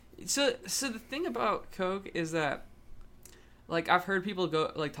So the thing about Coke is that, like, I've heard people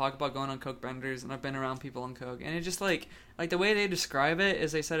talk about going on Coke benders, and I've been around people on Coke, and it just like the way they describe it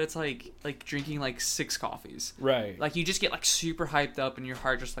is they said it's like drinking like 6 coffees. Right. Like, you just get like super hyped up, and your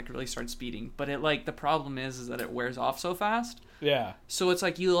heart just like really starts beating. But it like the problem is that it wears off so fast. Yeah. So it's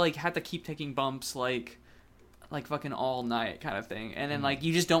like you like have to keep taking bumps like fucking all night kind of thing, and then like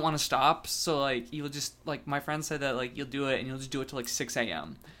you just don't want to stop. So like you'll just like my friend said that like you'll do it and you'll just do it till like 6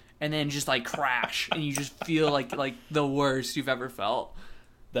 a.m. and then just like crash and you just feel like the worst you've ever felt.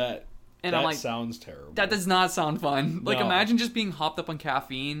 And I'm like, sounds terrible. That does not sound fun. Like, No. imagine just being hopped up on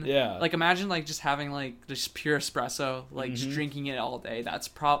caffeine. Yeah. Like, imagine like just having like just pure espresso, like just drinking it all day.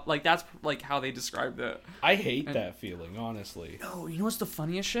 That's how they described it. I hate that feeling, honestly. Oh, you know what's the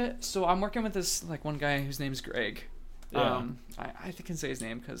funniest shit? So I'm working with this like one guy whose name's Greg. Yeah. I can say his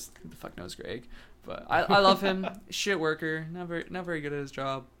name because who the fuck knows Greg. But I love him. Shit worker, not very good at his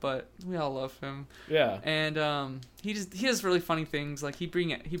job, but we all love him. Yeah. And he does really funny things. Like he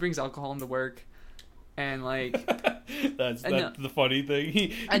brings alcohol into work, and like that's the funny thing.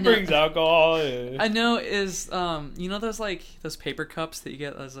 He I know. brings alcohol. And... I know is you know those paper cups that you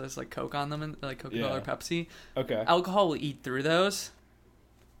get as like Coke on them and like Coca-Cola or Pepsi. Okay. Alcohol will eat through those.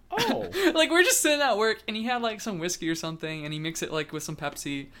 Oh. Like, we're just sitting at work, and he had, like, some whiskey or something, and he mixed it, like, with some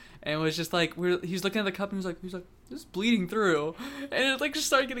Pepsi, and it was just, like, he was looking at the cup, and he was like, this is bleeding through, and it, like, just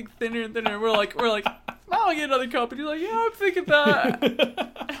started getting thinner and thinner, and we're like, I'll get another cup, and he's like, yeah, I'm thinking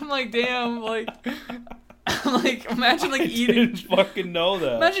that. I'm like, damn, like, imagine, like, eating. I didn't fucking know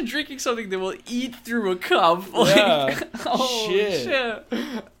that. Imagine drinking something that will eat through a cup. Like, yeah. Oh, shit.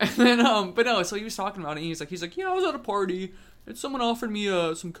 And then, but no, so he was talking about it, and he's like, yeah, I was at a party, and someone offered me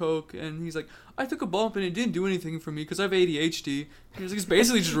some Coke, and he's like, I took a bump, and it didn't do anything for me, because I have ADHD. And he was like, it's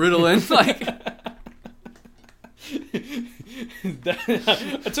basically just Ritalin. Like,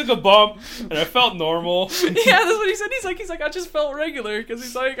 I took a bump, and I felt normal. yeah, that's what he said. He's like, I just felt regular, because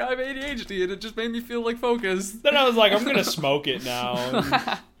he's like, I have ADHD, and it just made me feel, like, focused. Then I was like, I'm gonna smoke it now,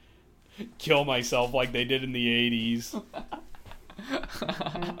 and kill myself like they did in the 80s.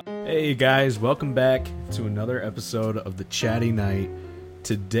 Hey guys, welcome back to another episode of The Chatty Night.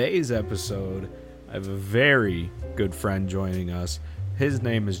 Today's episode, I have a very good friend joining us. His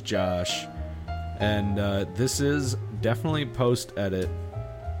name is Josh, and this is definitely post-edit,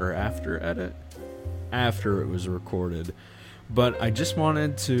 or after-edit? After it was recorded. But I just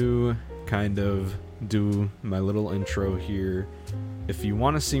wanted to kind of do my little intro here. If you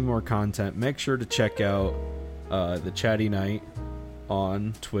want to see more content, make sure to check out The Chatty Night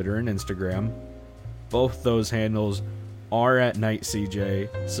on Twitter and Instagram. Both those handles are at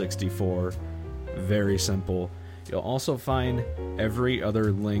NightCJ64. Very simple. You'll also find every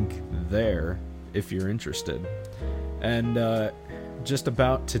other link there if you're interested. And just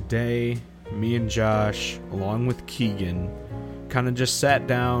about today, me and Josh, along with Keegan, kind of just sat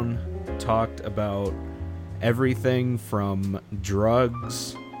down, talked about everything from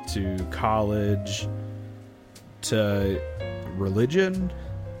drugs to college to religion.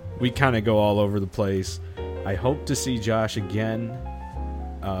 We kind of go all over the place. I hope to see Josh again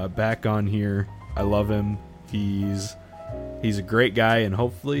back on here. I love him. He's a great guy, and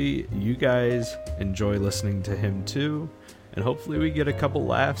hopefully you guys enjoy listening to him too, and hopefully we get a couple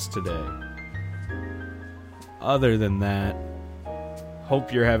laughs today. Other than that,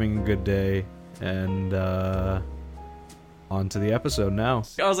 hope you're having a good day, and on to the episode now.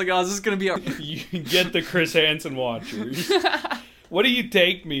 I was like, oh, this is going to be our... You get the Chris Hansen watchers. What do you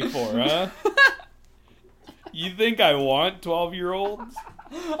take me for, huh? You think I want 12-year-olds?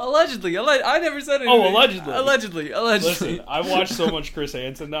 Allegedly. I never said anything. Oh, allegedly. Allegedly. Listen, I watched so much Chris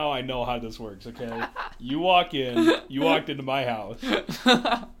Hansen now, I know how this works, okay? You walked into my house.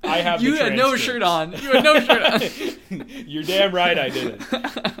 I have You the had no shirt on. You had no shirt on. You're damn right I didn't.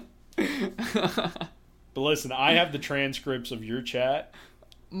 But listen, I have the transcripts of your chat.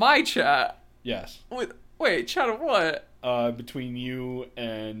 My chat? Yes. Wait, chat of what? Between you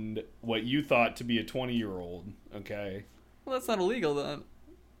and what you thought to be a 20-year-old, okay? Well, that's not illegal then.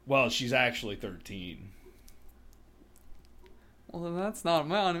 Well, she's actually 13. Well, then that's not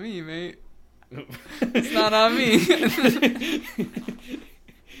on me, mate. It's not on me.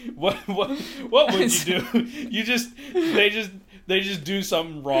 What would you do? They just do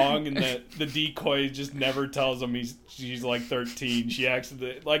something wrong, and the decoy just never tells them she's like 13. She acts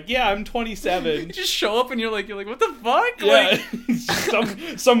like, yeah, I'm 27. You just show up and you're like, what the fuck? Yeah,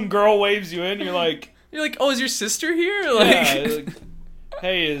 like, some girl waves you in. You're like, oh, is your sister here? Like, yeah, like,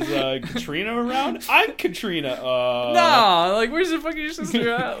 Hey, is Katrina around? I'm Katrina. Nah, like, where's the fucking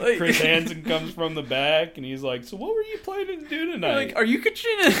sister at? Like, Chris Hansen comes from the back, and he's like, so what were you planning to do tonight? like, are you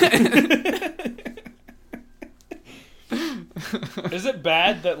Katrina? Is it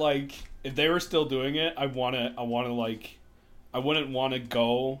bad that, like, if they were still doing it, I wouldn't want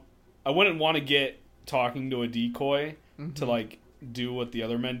to get talking to a decoy to, like, do what the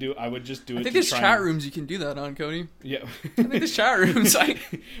other men do. I would just do it. I think there's chat rooms you can do that on, Cody. Yeah. I think there's chat rooms.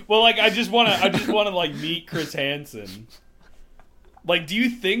 Well, like, I just want to like meet Chris Hansen. Like, do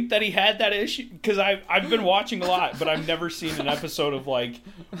you think that he had that issue? Because I've been watching a lot, but I've never seen an episode of, like,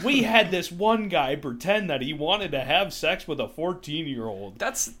 we had this one guy pretend that he wanted to have sex with a 14-year-old.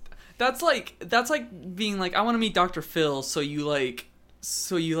 That's like being like, I want to meet Dr. Phil, so you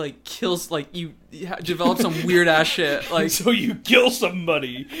kills, like, you develop some weird ass shit, like, so you kill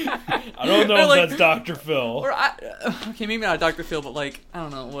somebody. I don't know if like, that's Dr. Phil. Or okay, maybe not Dr. Phil, but, like, I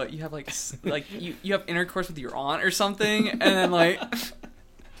don't know what you have, like you have intercourse with your aunt or something, and then, like,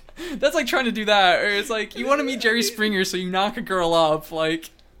 that's like trying to do that. Or it's like you want to meet Jerry Springer, so you knock a girl up,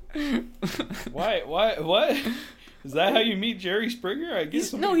 like. Why? What? Is that how you meet Jerry Springer? I guess.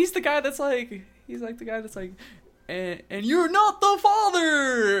 He's the guy that's like. He's like the guy that's like. And you're not the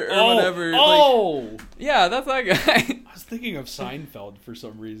father, or whatever. Oh, like, yeah, that's that guy. I was thinking of Seinfeld for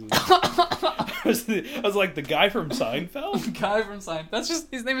some reason. I was like, the guy from Seinfeld. The guy from Seinfeld. That's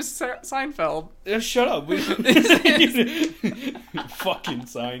just his name is Seinfeld. Yeah, shut up. Fucking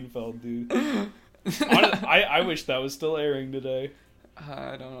Seinfeld, dude. I wish that was still airing today.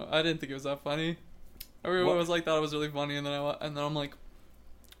 I don't know. I didn't think it was that funny. Everyone was like, thought it was really funny, and then I'm like,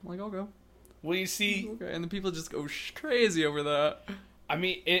 okay. Well, you see, okay, and the people just go crazy over that. I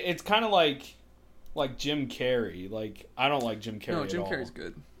mean, it's kind of like Jim Carrey. Like, I don't like Jim Carrey. No, Jim Carrey's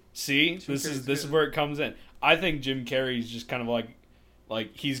good. See, this is where it comes in. I think Jim Carrey's just kind of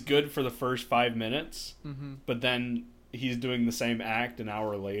like he's good for the first 5 minutes, but then he's doing the same act an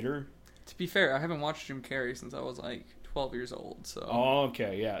hour later. To be fair, I haven't watched Jim Carrey since I was like 12 years old. So. Oh,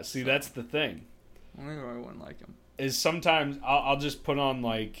 okay, yeah. See, that's the thing. Well, maybe I wouldn't like him. Is sometimes I'll just put on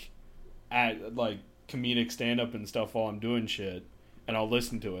comedic stand-up and stuff while I'm doing shit, and I'll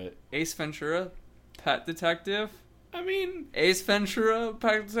listen to it. Ace Ventura, Pet Detective. I mean, Ace Ventura,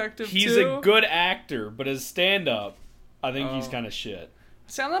 Pet Detective. He's a good actor, but as stand-up, I think he's kind of shit.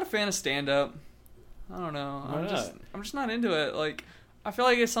 See, I'm not a fan of stand-up. I don't know. I'm just not into it. Like, I feel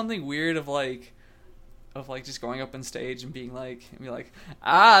like it's something weird of just going up on stage and being like,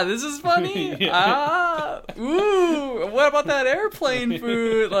 this is funny. Yeah. Ooh, what about that airplane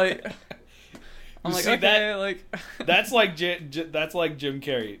food? Like, I'm like, okay, that's like Jim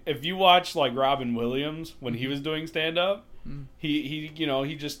Carrey. If you watch like Robin Williams when he was doing stand up,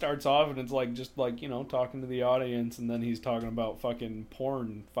 he just starts off and it's talking to the audience, and then he's talking about fucking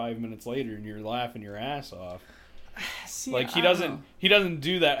porn 5 minutes later, and you're laughing your ass off. See, like he doesn't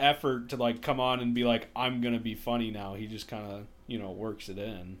do that effort to like come on and be like, I'm gonna be funny now. He just kind of works it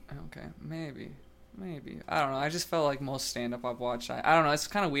in. Okay, maybe I don't know. I just felt like most stand up I've watched. I don't know. It's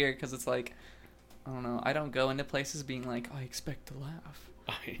kind of weird because it's like, I don't know. I don't go into places being like, I expect to laugh.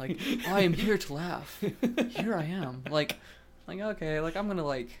 I am here to laugh. Here I am. Like okay. Like I'm gonna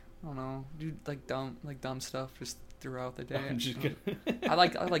I don't know, do dumb stuff just throughout the day. I'm just gonna... I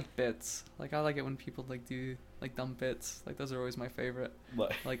like bits. Like I like it when people do dumb bits. Like those are always my favorite.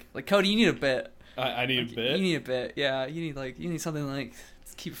 Like Cody, you need a bit. I need a bit. You need a bit. Yeah. You need something like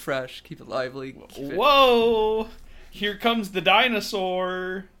to keep it fresh, keep it lively. Whoa! Here comes the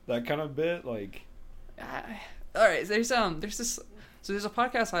dinosaur. That kind of bit, like. All right. There's this. So there's a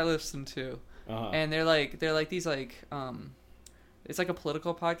podcast I listen to, and they're like these it's like a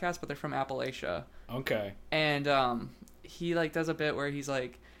political podcast, but they're from Appalachia. Okay. And he does a bit where he's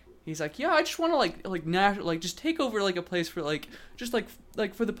like, yeah, I just want to just take over a place for just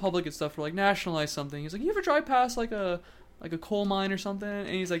for the public and stuff, or nationalize something. He's like, you ever drive past a coal mine or something? And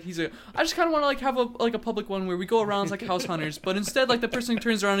he's like, I just kind of want to have a public one where we go around as house hunters, but instead the person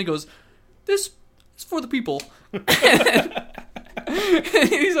turns around and goes, this is for the people. And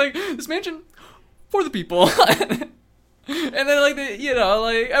he's like, this mansion for the people. And then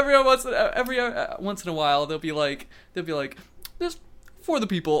every once in a while they'll be like this for the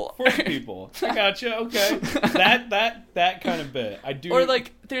people. For the people. I gotcha. Okay. That kind of bit. I do. Or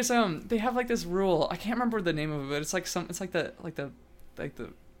there's they have this rule. I can't remember the name of it, but it's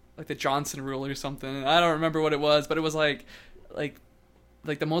the Johnson rule or something. I don't remember what it was, but it was like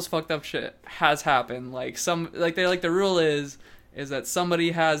the most fucked up shit has happened. The rule is that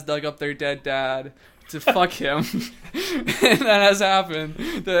somebody has dug up their dead dad, to fuck him. And that has happened.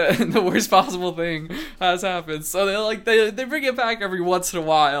 The worst possible thing has happened. So they bring it back every once in a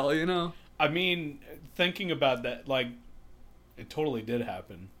while, you know? I mean, thinking about that, like, it totally did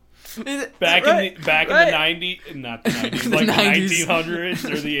happen. Back in the 90s, not the 90s, like the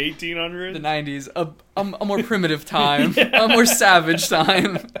 1900s or the 1800s? The 90s, a more primitive time, a more savage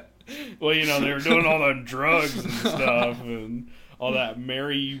time. Well, you know, they were doing all the drugs and stuff and all that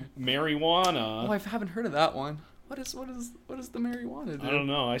marijuana. Oh, I haven't heard of that one. What is the marijuana do? I don't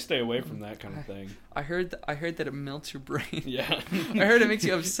know. I stay away from that kind of thing. I heard that it melts your brain. Yeah. I heard it makes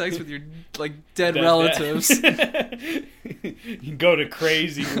you have sex with your like dead relatives. You can go to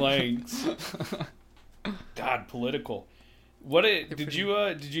crazy lengths. God, political. Did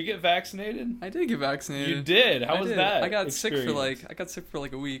you get vaccinated? I did get vaccinated. You did. How was that? I got experience? sick for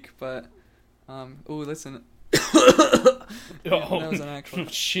like a week, but listen. That was an actual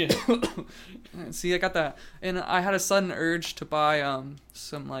shit. See, I got that, and I had a sudden urge to buy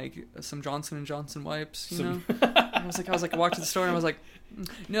some Johnson & Johnson wipes. You know, I was like, I walked to the store and I was like,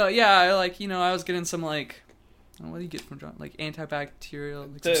 no, yeah, I was getting some like. What do you get from John? Like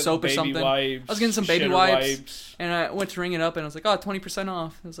antibacterial, like some soap or something. Wipes, I was getting some baby wipes, and I went to ring it up, and I was like, "Oh, 20%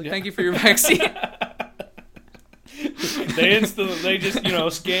 off." I was like, "Thank you for your vaccine." They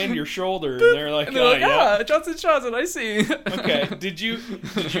just scanned your shoulder, and they're like, yeah, Johnson & Johnson, I see. Okay, did you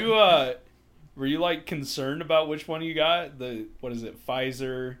were you like concerned about which one you got? What is it?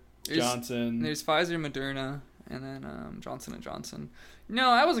 Pfizer, Johnson. There's Pfizer, Moderna, and then Johnson & Johnson. No,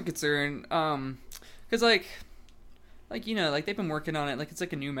 I wasn't concerned, because like they've been working on it. Like it's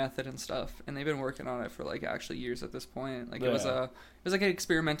like a new method and stuff, and they've been working on it for like actually years at this point. Like it was like an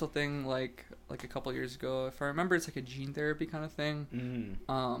experimental thing like a couple years ago. If I remember, it's like a gene therapy kind of thing.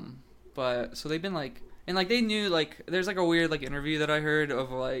 Mm-hmm. But so they've been like, and like they knew like there's like a weird like interview that I heard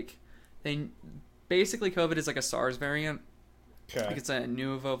of like basically COVID is like a SARS variant. Okay. Like it's a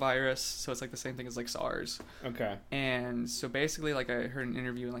nouveau virus, so it's like the same thing as like SARS. Okay. And so basically, like I heard an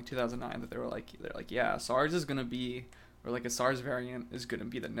interview in like 2009 that they're like, yeah, SARS is gonna be, or like a SARS variant is gonna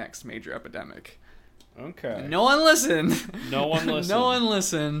be the next major epidemic. Okay. And no one listened. No one listened. No one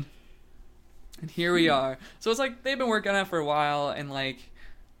listened. And here we are. So it's like they've been working on it for a while, and like,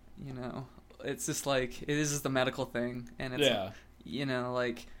 it's just like it is just the medical thing, and it's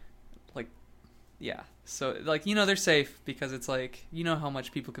yeah. So, like, they're safe because it's, like, how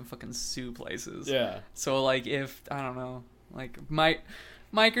much people can fucking sue places. Yeah. So, like, if, I don't know, like,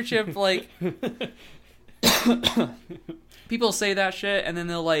 microchip, like, people say that shit and then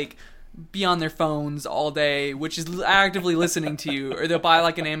they'll, like, be on their phones all day, which is actively listening to you. Or they'll buy,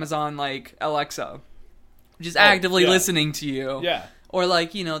 like, an Amazon, like, Alexa, which is actively listening to you. Yeah. Or,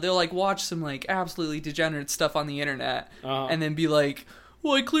 like, they'll, like, watch some, like, absolutely degenerate stuff on the internet and then be like,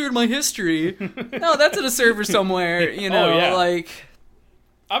 well, I cleared my history. No, that's at a server somewhere, like...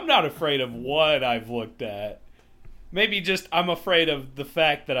 I'm not afraid of what I've looked at. Maybe just I'm afraid of the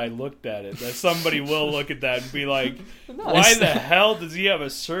fact that I looked at it. That somebody will look at that and be like, why the hell does he have a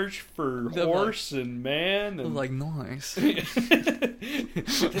search for horse and man? And... Like, nice.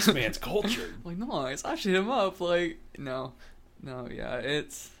 This man's cultured. Like, nice. I should hit him up. Like, no, yeah,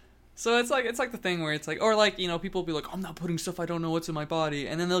 it's... So it's like the thing where it's like, or like, people will be like, I'm not putting stuff I don't know what's in my body,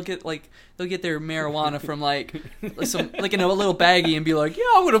 and then they'll get their marijuana from like some like in a little baggie and be like, yeah,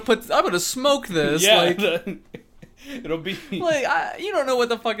 I'm gonna smoke this. Yeah, like, it'll be like you don't know what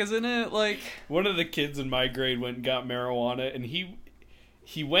the fuck is in it. Like one of the kids in my grade went and got marijuana, and he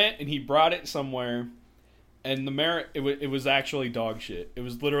went and he brought it somewhere, and it was actually dog shit. It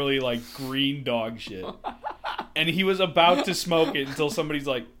was literally like green dog shit, and he was about to smoke it until somebody's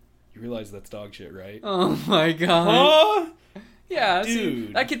like, you realize that's dog shit, right? Oh my god. Huh? Yeah, dude.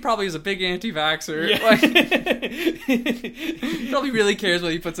 See, that kid probably is a big anti-vaxxer. Yeah. Like, probably really cares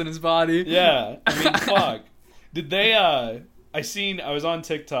what he puts in his body. Yeah. I mean, fuck. Did they, I was on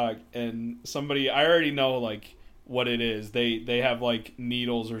TikTok and somebody, I already know, like, what it is. They have, like,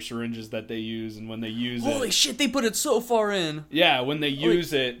 needles or syringes that they use, and when they use Holy shit, they put it so far in. Yeah, when they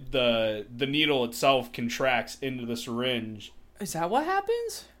use it, the needle itself contracts into the syringe. Is that what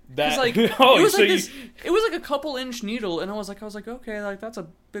happens? That like, it was like a couple inch needle, and I was like, okay, like that's a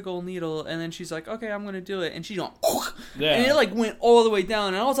big old needle, and then she's like, okay, I'm gonna do it, and she went, and it like went all the way down,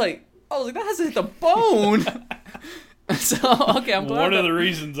 and I was like, that hasn't hit the bone. So okay, I'm glad. One of the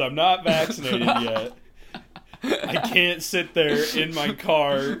reasons I'm not vaccinated yet. I can't sit there in my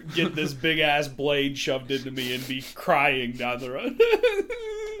car, get this big ass blade shoved into me, and be crying down the road.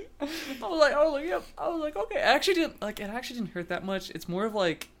 I was like, okay. It actually didn't hurt that much. It's more of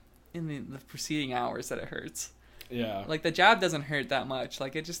like in the preceding hours that it hurts. Yeah. Like the jab doesn't hurt that much.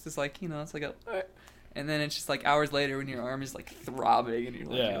 Like it just is like, it's like and then it's just like hours later when your arm is like throbbing and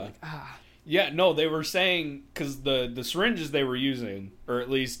you're Yeah. like ah. Yeah, no, they were saying, because the syringes they were using, or at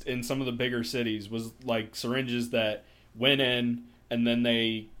least in some of the bigger cities, was like syringes that went in and then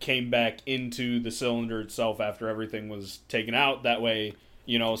they came back into the cylinder itself after everything was taken out. That way,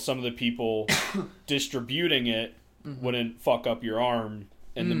 you know, some of the people distributing it wouldn't fuck up your arm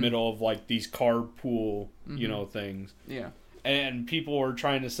in the middle of like these carpool, you know, things. Yeah. And people were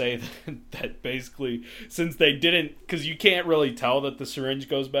trying to say that basically, since they didn't, because you can't really tell that the syringe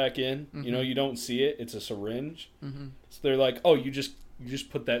goes back in, you know, you don't see it, it's a syringe. So they're like, oh, you just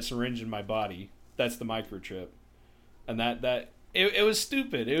put that syringe in my body. That's the microchip. And it was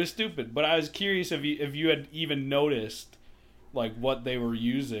stupid. It was stupid. But I was curious if you had even noticed, like, what they were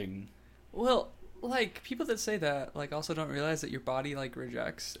using. Well, like, people that say that, like, also don't realize that your body, like,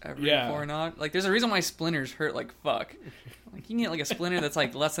 rejects every foreign object. Like, there's a reason why splinters hurt like fuck. Like, you can get, like, a splinter that's,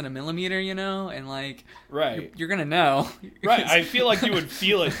 like, less than a millimeter, you know? And, like, right. you're gonna know. Right. I feel like you would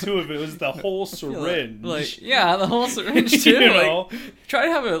feel it, too, if it was the whole syringe. Like, yeah, the whole syringe, too. You know? Like, try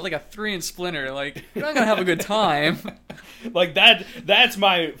to have a 3-inch splinter. Like, you're not gonna have a good time. Like, that's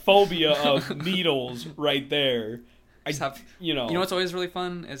my phobia of needles right there. You know what's always really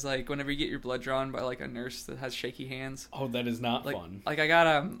fun is like whenever you get your blood drawn by like a nurse that has shaky hands. Oh, that is not fun. Like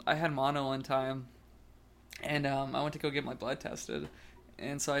I had mono one time, and I went to go get my blood tested,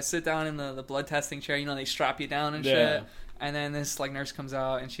 and so I sit down in the blood testing chair. You know, they strap you down and shit, and then this like nurse comes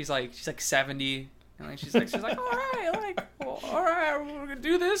out and she's like 70, and like she's like all right, we're gonna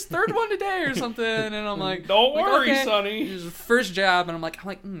do this third one today or something, and I'm like, don't worry, okay. sonny. First jab, and I'm like,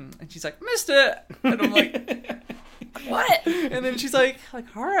 and she's like, missed it, and I'm like. What? And then she's like,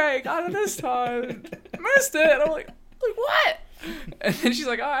 all right, got it this time. Missed it. And I'm like, what? And then she's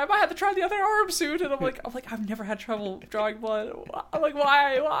like, I might have to try the other arm soon. And I'm like, I've never had trouble drawing blood. I'm like,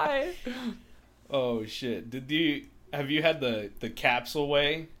 why? Oh shit! Have you had the capsule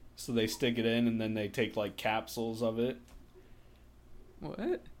way? So they stick it in and then they take like capsules of it.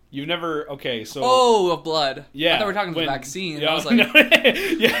 What? You've never so of blood. Yeah, I thought we were talking about the vaccine. Yeah, I was like,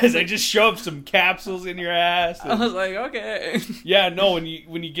 yes, they just shove some capsules in your ass. I was like, okay. Yeah, no, when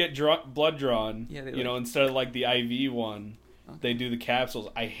you get blood drawn, you know, instead of like the IV one, they do the capsules.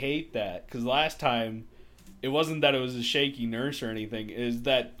 I hate that because last time it wasn't that it was a shaky nurse or anything. Is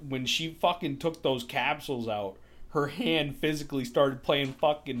that when she fucking took those capsules out, her hand physically started playing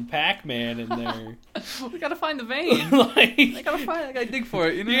fucking Pac-Man in there. We gotta find the vein. I gotta dig for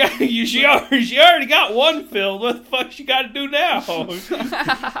it, you know? Yeah, she already got one filled. What the fuck she gotta do now?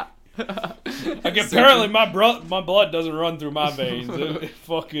 Like, apparently my blood doesn't run through my veins. It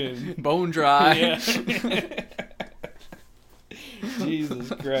fucking... Bone dry. Yeah. Jesus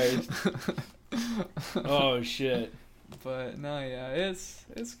Christ. Oh, shit. But, no, yeah, it's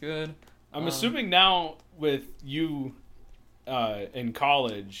good. I'm assuming now with you in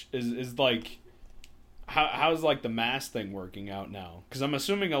college is like how's like the mask thing working out now? Because I'm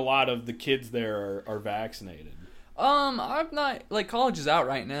assuming a lot of the kids there are vaccinated. I'm not like college is out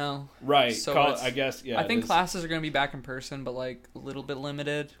right now. Right. So I guess yeah. I think classes are gonna be back in person, but like a little bit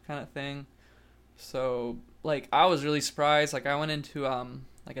limited kind of thing. So like I was really surprised. Like I went into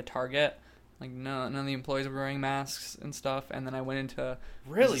like a Target. Like none of the employees were wearing masks and stuff, and then I went into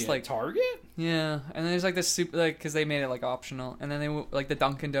really like Target. Yeah, and then there's like this super like because they made it like optional, and then they like the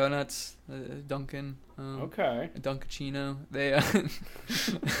Dunkin' Donuts, Dunkin'. Okay. Dunkaccino. They.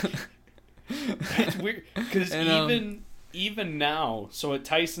 That's weird because even now, so at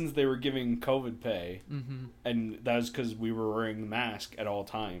Tyson's they were giving COVID pay, and that was because we were wearing the mask at all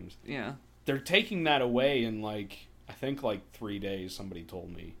times. Yeah. They're taking that away in like. I think like 3 days, somebody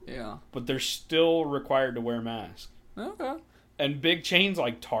told me. Yeah. But they're still required to wear masks. Okay. And big chains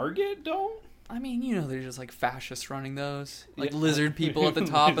like Target don't? I mean, you know, they're just like fascists running those. Like lizard people at the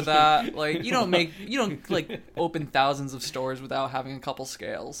top of that. Like, you don't like open thousands of stores without having a couple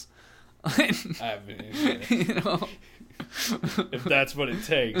scales. I mean, you know? If that's what it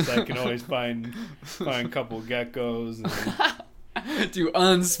takes, I can always find a couple geckos and... do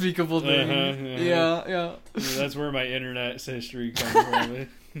unspeakable things. Yeah. That's where my internet history comes from.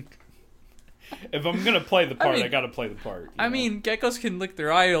 If I'm gonna play the part, I gotta play the part. I mean, geckos can lick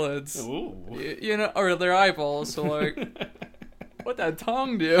their eyelids. Ooh. You know, or their eyeballs. So like, what that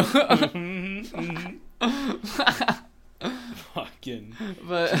tongue do? Fucking.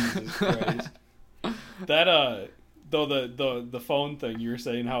 But Jesus Christ. That though the phone thing you were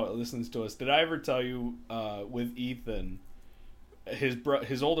saying how it listens to us. Did I ever tell you with Ethan?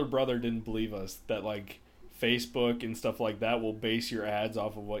 His older brother didn't believe us that like Facebook and stuff like that will base your ads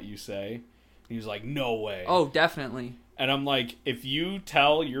off of what you say. He was like, no way. Oh, definitely. And I'm like, if you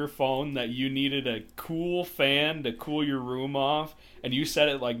tell your phone that you needed a cool fan to cool your room off, and you set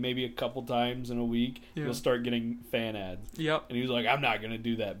it like maybe a couple times in a week, you'll start getting fan ads. Yep. And he was like, I'm not going to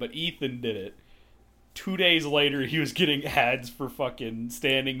do that. But Ethan did it. 2 days later, he was getting ads for fucking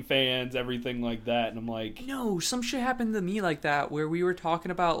standing fans, everything like that. And I'm like... No, some shit happened to me like that, where we were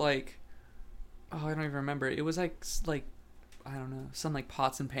talking about, like... Oh, I don't even remember. It was like I don't know, some like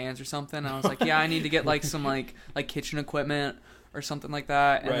pots and pans or something. And I was like, yeah, I need to get like some like kitchen equipment or something like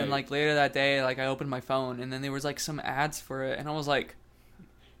that. And then like later that day, like I opened my phone and then there was like some ads for it. And I was like,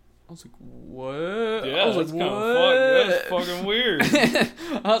 what? Yeah, I was that's like, kind of that's fucking weird.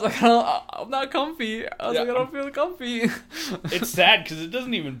 I was like, I'm not comfy. I was like, I don't feel comfy. It's sad because it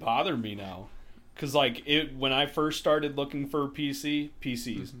doesn't even bother me now. Because like when I first started looking for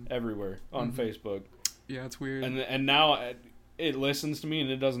PCs everywhere on Facebook. Yeah, it's weird. And now it listens to me and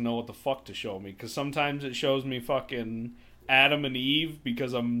it doesn't know what the fuck to show me. Because sometimes it shows me fucking Adam and Eve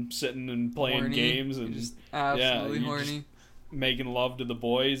because I'm sitting and playing horny. games and you're just absolutely horny. Just making love to the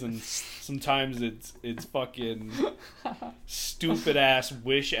boys, and sometimes it's fucking stupid ass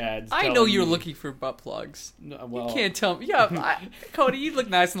Wish ads. I know you're looking for butt plugs. No, well, you can't tell me. Yeah, Cody, you look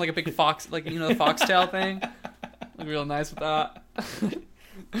nice in like a big fox, like the foxtail thing. Look real nice with that.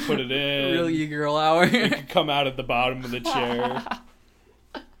 Put it in. Real e-girl hour. It could come out at the bottom of the chair.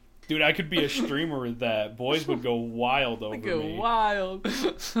 Dude, I could be a streamer with that. Boys would go wild over me. Wild.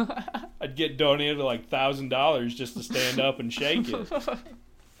 I'd get donated like $1,000 just to stand up and shake it.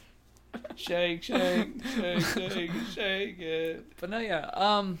 Shake, shake, shake, shake, shake it. But no, yeah.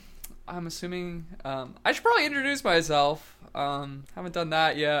 I'm assuming I should probably introduce myself. Haven't done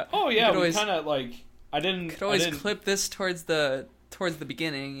that yet. Oh yeah, we kind of like I didn't. Could always clip this towards the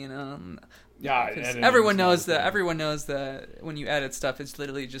beginning, Yeah, everyone knows that. Everyone knows that when you edit stuff, it's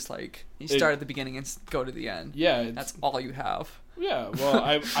literally just like you start at the beginning and go to the end. Yeah, that's all you have. Yeah, well,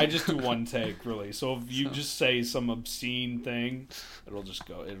 I just do one take really. So if you just say some obscene thing, it'll just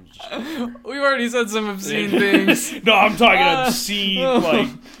go. We've already said some obscene things. No, I'm talking obscene,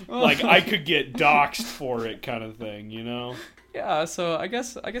 like I could get doxxed for it, kind of thing. Yeah, so I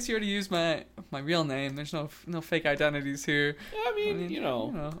guess you already used my real name. There's no fake identities here. I mean.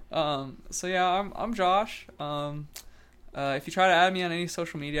 So yeah, I'm Josh. If you try to add me on any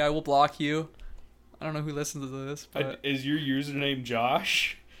social media, I will block you. I don't know who listens to this, but is your username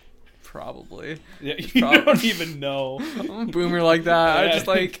Josh? Probably. Yeah, you don't even know. I'm a boomer like that.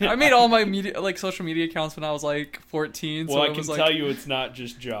 Yeah. I made all my social media accounts when I was like 14. Well, so I can tell you it's not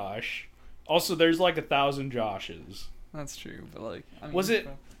just Josh. Also, there's like 1,000 Joshes. That's true, but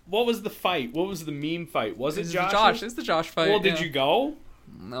what was the fight? What was the meme fight? Was it Josh? Josh, it's the Josh fight. Well, did you go?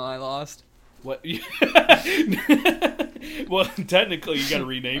 No, I lost. What? Well, technically, you got to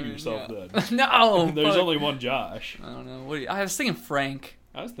rename yourself then. No, there's only one Josh. I don't know. I was thinking Frank.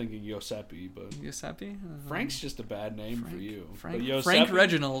 I was thinking Yosepi, but Yosepi. Frank's just a bad name for you. Frank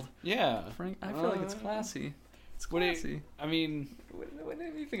Reginald. Yeah. Frank. I feel like it's classy. It's classy. I mean, what do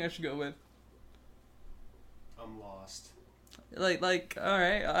you think I should go with? I'm lost. Like, all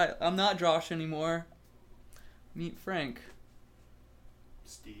right. I'm not Josh anymore. Meet Frank.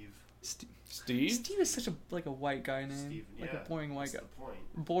 Steve. Steve is such a white guy name. Steve, like a boring white guy. The point?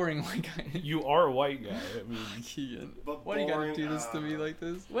 Boring white guy. You are a white guy. I mean, Keegan. Why do you gotta do this to me like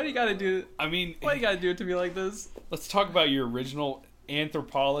this? What do you gotta do? I mean, why do you gotta do it to me like this? Let's talk about your original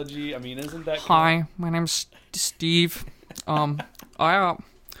anthropology. I mean, isn't that? Hi, my name's Steve. I'm a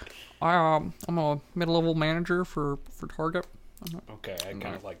mid-level manager for Target. Okay, I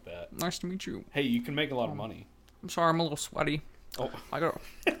kind of like that. Nice to meet you. Hey, you can make a lot of money. I'm sorry, I'm a little sweaty. Oh, I get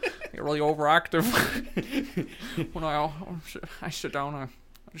really overactive when I sit down. I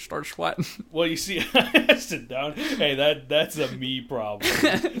just start sweating. Well, you see, I sit down. Hey, that's a me problem.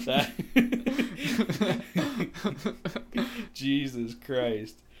 Jesus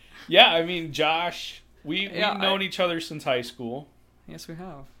Christ. Yeah, I mean, Josh, we've known each other since high school. Yes, we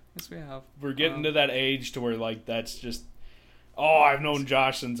have. We're getting to that age to where that's just. Oh, I've known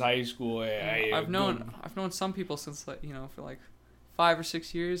Josh since high school. I've known some people since for like 5 or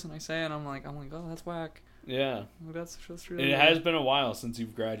 6 years, and I say it, I'm like, oh, that's whack. Yeah, that's really. It has been a while since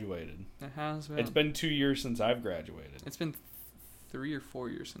you've graduated. It has been. It's been 2 years since I've graduated. It's been 3 or 4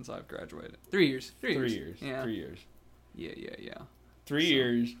 years since I've graduated. 3 years. 3 years. Yeah. 3 years. Yeah. 3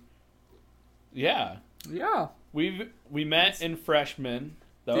 years. Yeah. Yeah. We met in freshman.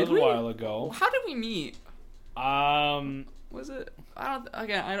 That was a while ago. How did we meet? Was it?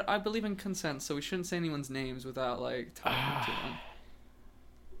 I believe in consent, so we shouldn't say anyone's names without talking to them.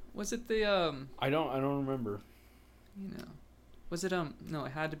 Was it the I don't remember. Was it no,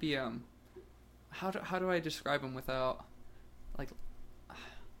 it had to be how do I describe him without like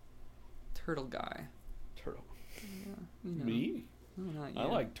turtle guy? Turtle. Yeah, you know. Me? No, not you. I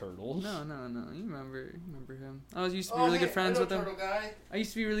like turtles. No. You remember him? I used to be really good friends with him. Turtle guy. I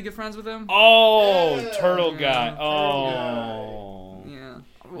used to be really good friends with him. Oh, Yeah. turtle Yeah, guy. turtle Oh. Yeah.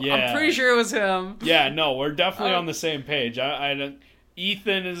 Yeah. I'm pretty sure it was him. Yeah, no, we're definitely I- on the same page. I don't.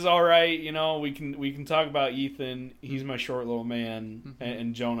 Ethan is all right. You know, we can talk about Ethan. He's my short little man, Mhm.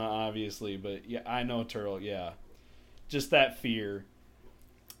 and Jonah obviously. But yeah, I know Turtle. Yeah, just that fear.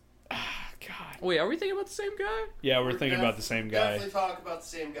 God. Wait, are we thinking about the same guy? Yeah, we're thinking about the same guy. Definitely talk about the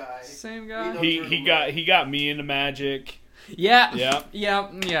same guy. Same We guy? know- He got me into Magic. Yeah. Yeah. Yeah.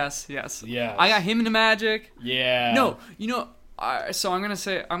 Yes. Yes. I got him into Magic. Yeah. No, you know. So I'm gonna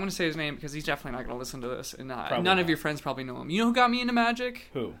say his name because he's definitely not gonna listen to this, and Probably none not. of your friends probably know him. You know who got me into Magic?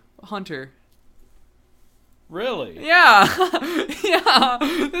 Who? Hunter. Really? Yeah, yeah.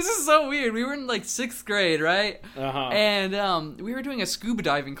 This is so weird. We were in like 6th grade, right? Uh huh. And we were doing a scuba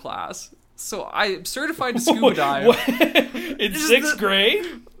diving class. So I'm certified to scuba dive. In This is 6th the- grade?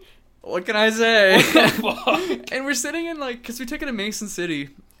 What can I say? Fuck. And we're sitting in like, cause we took it in Mason City,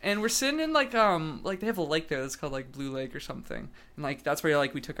 and we're sitting in like they have a lake there that's called like Blue Lake or something, and like that's where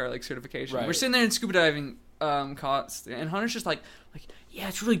like we took our like certification. Right. We're sitting there in scuba diving cost, and Hunter's just like yeah,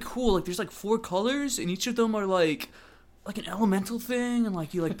 it's really cool. Like there's like 4 colors, and each of them are like an elemental thing, and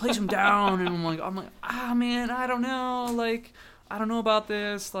like you like place them down, and I'm like man, I don't know, like I don't know about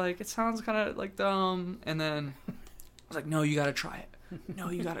this, like it sounds kind of like dumb, and then I was like, no, you gotta try it. No,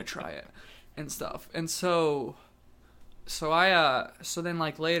 you gotta try it, and stuff. And so then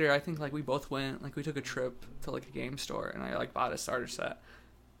like later, I think like we both went, like we took a trip to like a game store, and I like bought a starter set,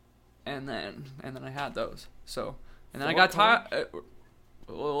 and then I had those. So and then I 4 got tired,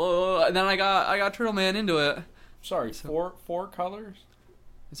 and then I got Turtle Man into it. Sorry, So- 4 colors?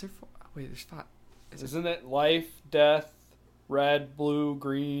 Is there 4? Wait, there's 5. Isn't it life, death, red, blue,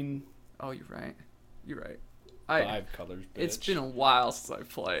 green? Oh, you're right. 5 colors, bitch. It's been a while since I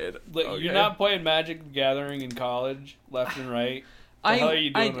played. Look, Okay. you're not playing Magic the Gathering in college, left and right. What the hell are you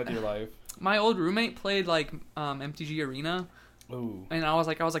doing with your life? My old roommate played like MTG Arena, Ooh, and I was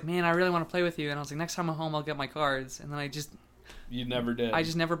like, man, I really want to play with you. And I was like, next time I'm home, I'll get my cards. And then I just never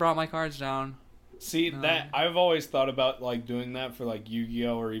did. never brought my cards down. See No. that I've always thought about like doing that for like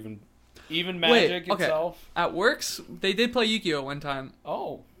Yu-Gi-Oh or even Magic okay. itself. At Works, they did play Yu-Gi-Oh one time.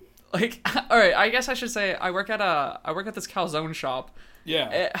 Oh, Like, all right, I guess I should say I work at this calzone shop.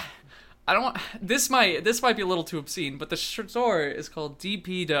 yeah. I don't want this might be a little too obscene, but the store is called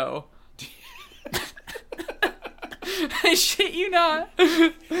DP Dough. I shit you not.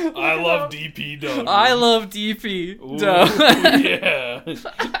 I love DP Dough. I love DP Ooh, Dough. yeah.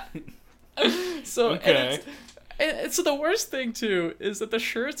 So Okay. and so the worst thing too is that the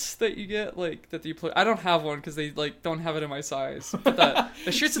shirts that you get that you play, I don't have one because they like don't have it in my size. But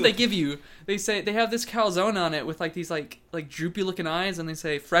the shirts that they give you, they say they have this calzone on it with like these like droopy looking eyes, and they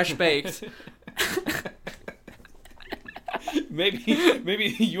say fresh baked.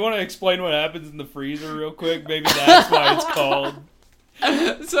 Maybe you want to explain what happens in the freezer real quick. Maybe that's why it's called.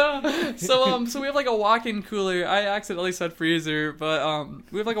 So we have like a walk-in cooler. I accidentally said freezer, but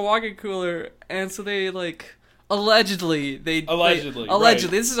we have like a walk-in cooler, and so they like allegedly. Right.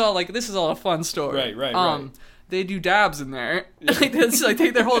 This is all a fun story. Right. They do dabs in there. Like they just, like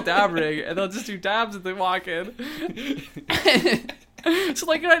take their whole dab rig and they'll just do dabs as they walk in. So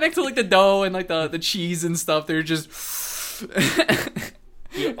like right next to like the dough and like the cheese and stuff, they're just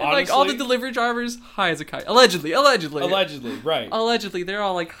and, like all the Honestly- delivery drivers high as a kite. Allegedly, Right. Allegedly, they're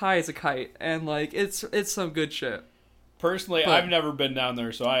all like high as a kite, and like it's some good shit. Personally, But- I've never been down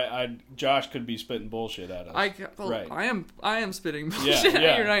there, so I Josh could be spitting bullshit at us. Right. I am spitting Yeah, bullshit yeah.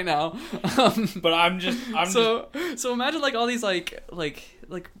 at you right now. But I'm just so imagine like all these like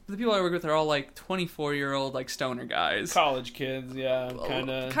the people I work with are all like 24-year-old like stoner guys, college kids, yeah, kind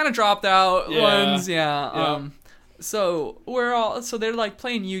of. dropped out Yeah. ones, yeah. Yeah. So they're like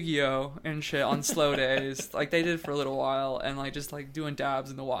playing Yu-Gi-Oh and shit on slow days, like they did for a little while, and like just like doing dabs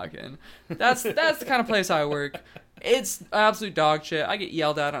in the walk-in. That's the kind of place I work. It's absolute dog shit. I get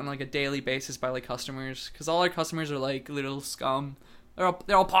yelled at on like a daily basis by like customers because all our customers are like little scum.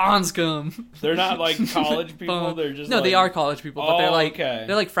 They're all pawn scum. They're not like college people. They're just they are college people, but they're like okay.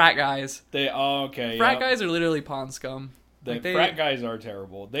 they're like frat guys. Okay. Frat yep. guys are literally pawn scum. The Like, frat guys are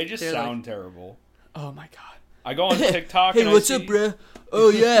terrible. They just they're sound terrible. Oh my god. I go on TikTok. Hey, and what's I up, see, bro? Oh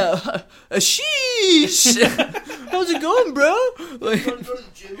yeah, sheesh. How's it going, bro? Like, You want to go to the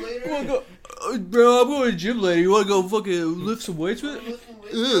gym later? wanna go, bro? I'm going to the gym later. You wanna go fucking lift some weights with? Lift some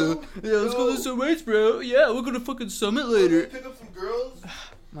weights, Yeah, bro? let's go lift some weights, bro. Yeah, we're gonna fucking summit Wanna later. Pick up some girls?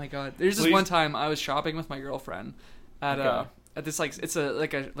 My God, there's this Please. one time I was shopping with my girlfriend at Okay. at this like it's a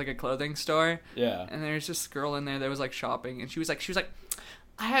like a clothing store, Yeah. and there's this girl in there that was like shopping, and she was like,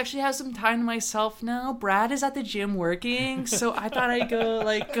 I actually have some time to myself now. Brad is at the gym working, so I thought I'd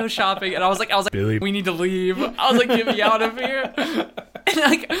go shopping. And I was like, Billy. we need to leave. I was like, get me out of here. And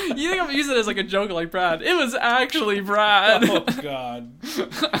like, you think I'm using it as like a joke, like Brad? It was actually Brad. Oh God.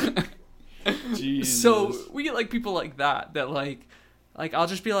 Jesus. So we get like people like that like I'll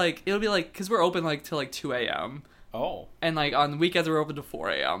just be like, it'll be like, because we're open like till like 2 a.m. Oh. and like on the weekends we're open to 4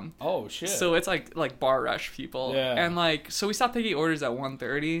 a.m. Oh shit. So it's like bar rush people. Yeah. And like, so we stopped taking orders at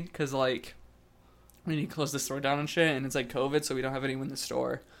 1:30 because like we need to close the store down and shit, and it's like COVID, so we don't have anyone in the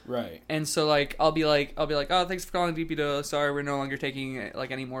store. Right. And so like I'll be like, oh, thanks for calling DPDO. Sorry, we're no longer taking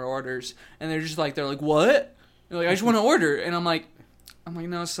like any more orders. And they're like, what? They're like, I just want to order. And I'm like,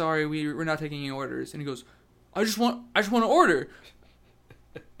 no, sorry, we're not taking any orders. And he goes, I just want to order.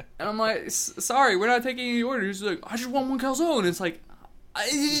 And I'm like, sorry, we're not taking any orders. He's like, I just want one calzone. It's like,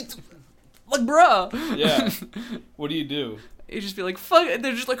 bruh. Yeah. What do you do? He'd just be like, fuck. And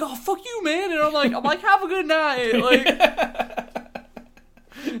they're just like, oh, fuck you, man. And I'm like, have a good night. Like,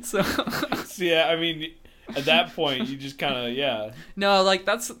 so. So, yeah, I mean, at that point, you just kind of, yeah. No, like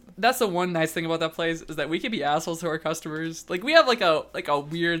that's the one nice thing about that place is that we can be assholes to our customers. Like we have like a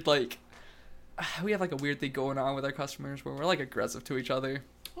weird we have like a weird thing going on with our customers where we're like aggressive to each other.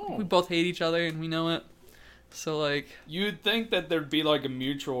 Oh. We both hate each other and we know it. So like, You'd think that there'd be like a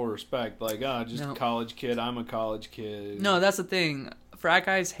mutual respect, like, just No. a college kid, I'm a college kid. no, that's the thing. Frat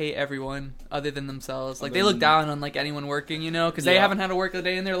guys hate everyone other than themselves. Like Other they look than- down on like anyone working, because they Yeah. haven't had to work a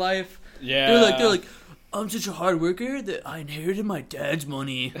day in their life. Yeah. They're like, I'm such a hard worker that I inherited my dad's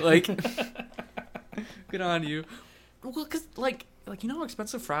money. Like, good on you. Well, cause like you know how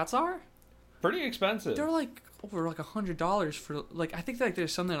expensive frats are? Pretty expensive. They're like over like $100 for like, I think like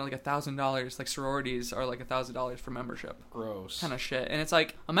there's something like $1,000. Like sororities are like $1,000 for membership, Gross. kind of shit. And it's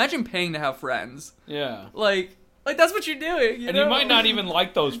like, imagine paying to have friends. Yeah. Like that's what you're doing. And you might not even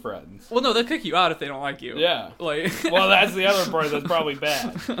like those friends. Well, no, they'll kick you out if they don't like you. Yeah. Like. Well, that's the other part that's probably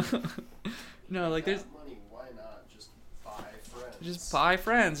bad. No, like there's. That money, why not just buy friends? Just buy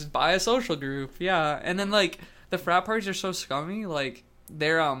friends, just buy a social group, yeah. And then like the frat parties are so scummy, like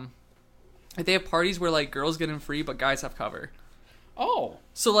they're like, they have parties where like girls get in free but guys have cover. Oh.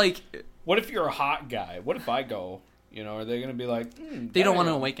 So like What if you're a hot guy? What if I go? Are they going to be like, they don't want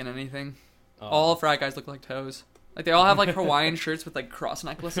to awaken anything. Oh. All frat guys look like toes. Like they all have like Hawaiian shirts with like cross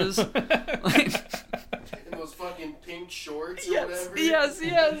necklaces. Like, In those fucking pink shorts or yes, whatever.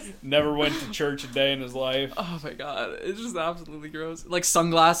 yes. Never went to church a day in his life. Oh my god, it's just absolutely gross. Like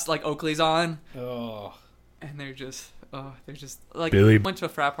sunglasses, like Oakley's on, Oh. and they're just like, Billy. went to a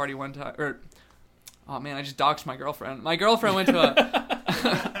frat party one time, or oh man, I just doxed my girlfriend. My girlfriend went to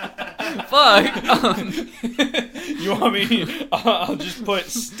a fuck. You want me? I'll just put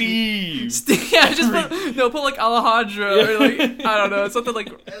Steve. Yeah, put like Alejandro or like I don't know, something like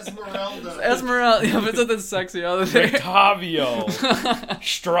Esmeralda. Esmeralda. Yeah, but something sexy out there. Octavio.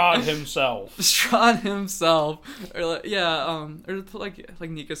 Strahd himself. Strahd himself, or like or put like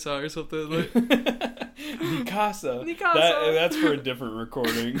Nikasa or something. Like, Mikasa. Mikasa. That's for a different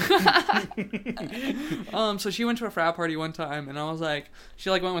recording. So she went to a frat party one time, and I was like, she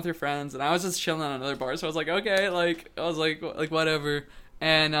like went with her friends, and I was just chilling on another bar, so I was like, okay, like I was like whatever,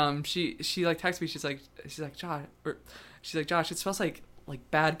 and she like texted me, she's like Josh, it smells like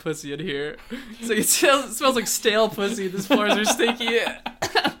bad pussy in here. It's like it smells like stale pussy. This floors are stinky.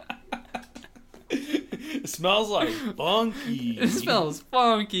 It smells like funky. It smells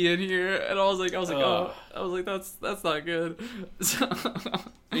funky in here, and I was like, that's not good. So,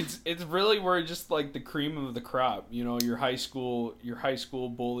 It's really where just like the cream of the crop. Your high school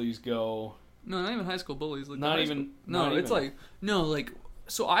bullies go. no, not even high school bullies. Like Not high even- school- No, not it's even. like no, like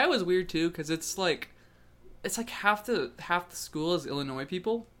so. Iowa's weird too because it's like half the school is Illinois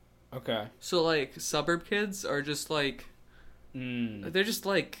people. Okay. So like suburb kids are just like they're just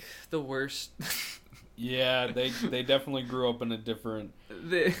like the worst. Yeah, they definitely grew up in a different.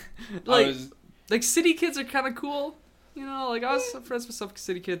 They like city kids are kind of cool, Like I was friends with some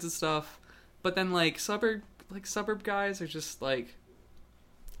city kids and stuff, but then like suburb guys are just like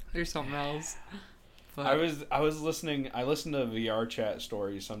they're something else. But, I was listening. I listen to VR chat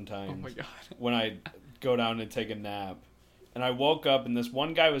stories sometimes. Oh my god. When I go down to take a nap, and I woke up and this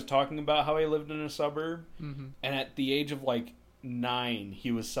one guy was talking about how he lived in a suburb, Mm-hmm. and at the age of like 9, he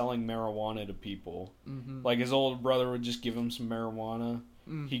was selling marijuana to people. Mm-hmm. Like his older brother would just give him some marijuana.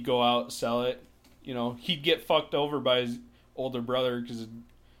 Mm. He'd go out, sell it. He'd get fucked over by his older brother because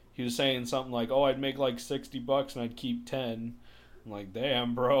he was saying something like, "Oh, I'd make like $60 and I'd keep 10." I'm like,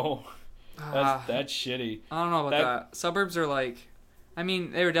 damn, bro. Ah, That's shitty. I don't know about that. Suburbs are like, I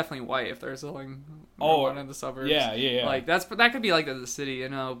mean, they were definitely white if they're selling marijuana in the suburbs. Yeah. Like that could be like the city, you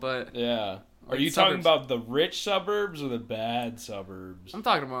know. But yeah. Are like you suburbs. talking about the rich suburbs or the bad suburbs? I'm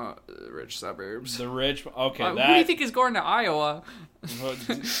talking about the rich suburbs. The rich. Okay, Who do you think is going to Iowa?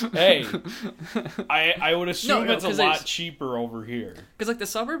 Hey, I would assume No, it's a 'cause lot there's- cheaper over here. Because like the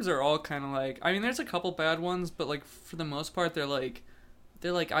suburbs are all kind of like, I mean, there's a couple bad ones, but like for the most part, they're like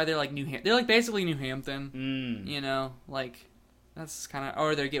either like they're like basically New Hampton, you know, like that's kind of,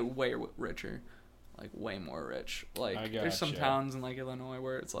 or they get way richer, like way more rich. Like there's some gotcha. towns in like Illinois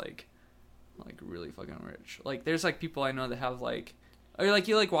where it's like really fucking rich. Like there's like people I know that have like, or like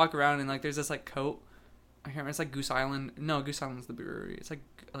you like walk around and like there's this like coat. I can't remember. It's like Goose Island. No, Goose Island's the brewery. It's like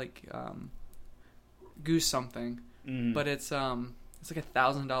Goose something, but it's like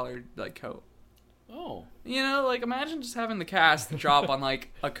 $1,000 like coat. Oh, You know, like imagine just having the cast drop on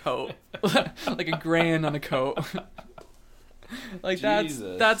like a coat, like $1,000 on a coat. Like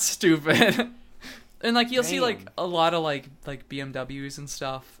Jesus. that's stupid. And like you'll see Damn. like a lot of like BMWs and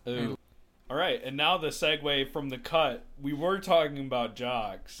stuff. Ooh. And All right, and now the segue from the cut. We were talking about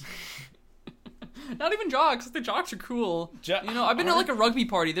jocks. not even jocks. The jocks are cool. You know, I've been to like a rugby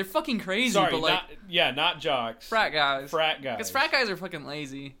party. They're fucking crazy. Sorry, but like not jocks. frat guys. Frat guys. Because frat guys are fucking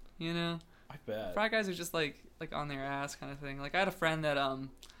lazy. You know. I bet. Frat guys are just like on their ass kind of thing. Like I had a friend that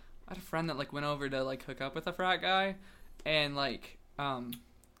like went over to like hook up with a frat guy, and like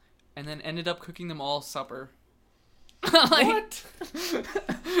and then ended up cooking them all supper. What?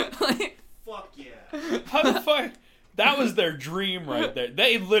 Like, Fuck yeah. How the fuck? That was their dream right there.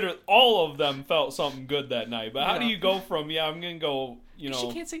 They literally, all of them felt something good that night. But how do Yeah. you go from, I'm going to go, she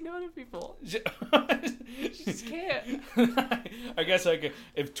can't say no to people. She just can't. I guess I could,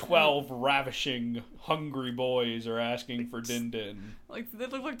 if 12 ravishing, hungry boys are asking for din din. Like they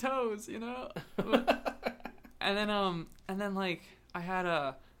look like toes, you know. and then like I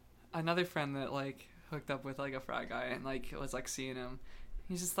had another friend that like hooked up with like a frat guy and like was like seeing him.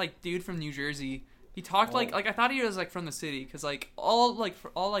 He's just like dude from New Jersey. He talked like I thought he was like from the city because like all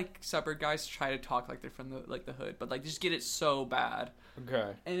suburb guys try to talk like they're from the hood, but like just get it so bad.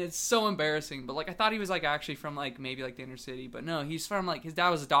 Okay. And it's so embarrassing. But like I thought he was like actually from like maybe like the inner city, but no, he's from like his dad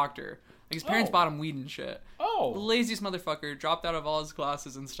was a doctor. Like his parents bought him weed and shit. The Oh. laziest motherfucker, dropped out of all his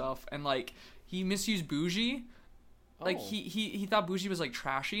classes and stuff, and like he misused bougie. Like Oh. he thought bougie was like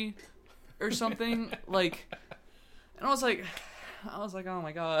trashy or something. Like, and I was like, oh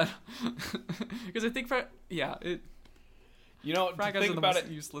my god, because I think frat To guys are think the about most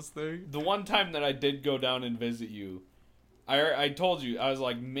it, useless thing. the one time that I did go down and visit you, I told you, I was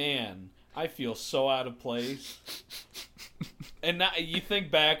like, man, I feel so out of place. And now you think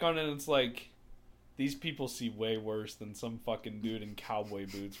back on it, and it's like, these people see way worse than some fucking dude in cowboy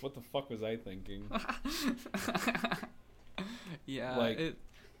boots. What the fuck was I thinking? Yeah, Like-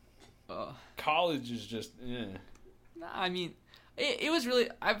 College is just, Nah, I mean, it was really.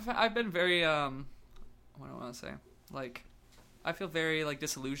 I've been very what do I want to say? Like, I feel very like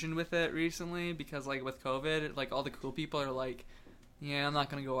disillusioned with it recently because like with COVID, like all the cool people are like, yeah, I'm not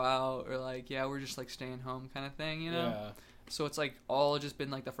gonna go out, or like, yeah, we're just like staying home kind of thing, you know. Yeah. So it's like all just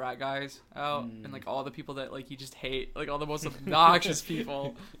been like the frat guys out, and like all the people that like you just hate, like all the most obnoxious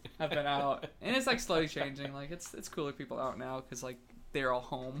people have been out, and it's like slowly changing. Like it's cooler people out now because like they're all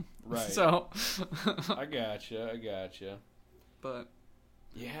home, Right. So, I gotcha. but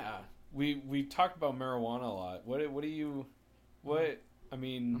Yeah. We talked about marijuana a lot. I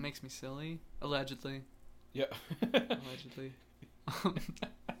mean, it makes me silly. Allegedly. yeah. Allegedly.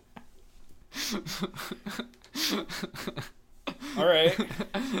 All right.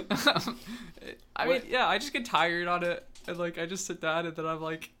 I mean, yeah, I just get tired on it, and like I just sit down, and then I'm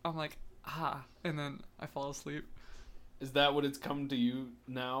like, and then I fall asleep. Is that what it's come to you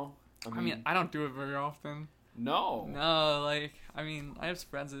now? I mean, I don't do it very often. no. No, like, I mean, I have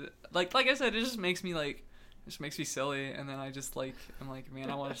friends that like I said, it just makes me like, it just makes me silly, and then I just like, I'm like,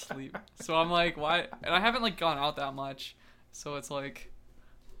 man, I want to sleep. So I'm like, why? And I haven't like gone out that much, so it's like,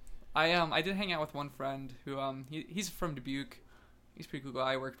 I did hang out with one friend who he's from Dubuque. He's a pretty cool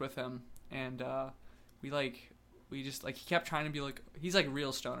guy. I worked with him, and we just like he kept trying to be like, he's like a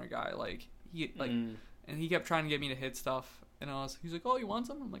real stoner guy, like he like. And he kept trying to get me to hit stuff, and he's like, "Oh, you want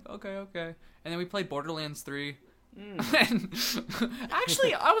some?" I'm like, "Okay." And then we played Borderlands 3. And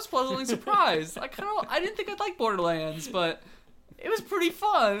actually, I was pleasantly surprised. I didn't think I'd like Borderlands, but it was pretty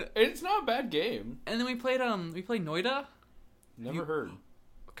fun. It's not a bad game. And then we played Noida. Never heard.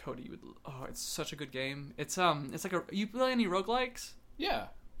 Cody would. Oh, it's such a good game. It's like you play any roguelikes? Yeah.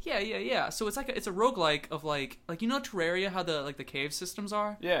 Yeah. So it's it's a roguelike of like you know Terraria, how the cave systems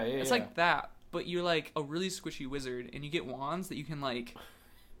are? Yeah. It's like that, but you're like a really squishy wizard, and you get wands that you can like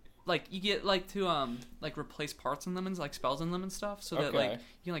you get to like replace parts in them and like spells in them and stuff, so that like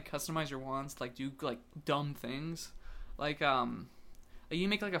you can like customize your wands to like do like dumb things, like you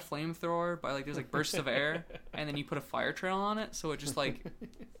make like a flamethrower by like there's like bursts of air, and then you put a fire trail on it, so it just like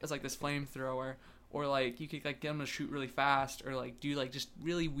it's like this flamethrower. Or like you could like get them to shoot really fast, or like do like just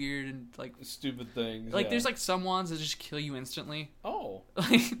really weird and like stupid things. Like there's like some wands that just kill you instantly. Oh.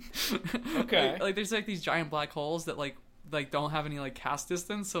 Like, okay. Like there's like these giant black holes that like don't have any like cast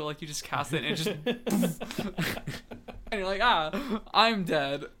distance, so like you just cast it and it just and you're like, I'm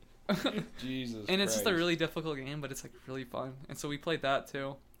dead. Jesus. And it's Christ. just a really difficult game, but it's like really fun. And so we played that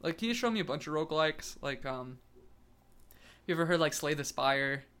too. Like he showed me a bunch of roguelikes. Like you ever heard like Slay the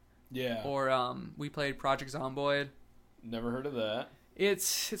Spire? Yeah. Or we played Project Zomboid. Never heard of that.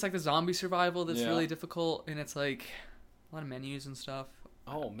 It's like the zombie survival that's really difficult, and it's like a lot of menus and stuff.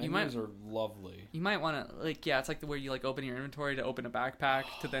 Oh, menus are lovely. You might want to it's like where you like open your inventory to open a backpack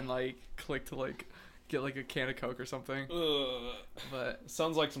to then like click to like get like a can of Coke or something. Ugh. But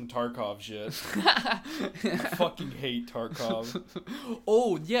sounds like some Tarkov shit. I fucking hate Tarkov.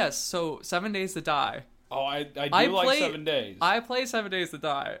 Oh yes, so 7 Days to Die. Oh, I like 7 days. I play 7 Days to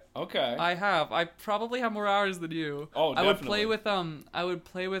Die. Okay. I probably have more hours than you. Oh, definitely. I would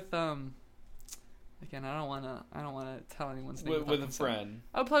play with again, I don't want to tell anyone's name with a friend.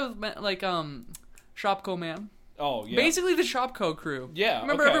 I would play with like Shopko Man. Oh, yeah. Basically the Shopko crew. Yeah.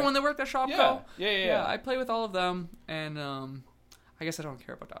 Remember everyone that worked at Shopko? Yeah. I play with all of them, and I guess I don't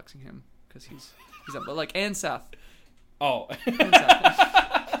care about doxing him because he's but like and Seth. Oh. And Seth.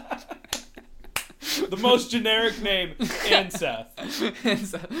 The most generic name, and Seth.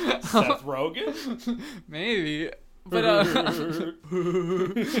 Seth Rogen? Maybe. But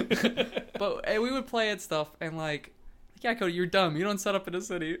but we would play at stuff, and like, yeah, Cody, you're dumb. You don't set up in a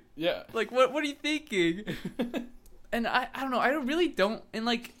city. Yeah. Like, what are you thinking? And I don't know. I really don't. And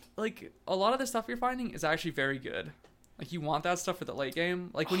like a lot of the stuff you're finding is actually very good. Like, you want that stuff for the late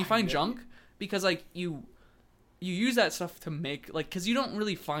game. Like when you find junk, because like you use that stuff to make like, because you don't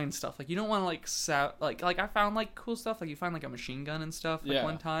really find stuff like you don't want to like I found like cool stuff, like you find like a machine gun and stuff like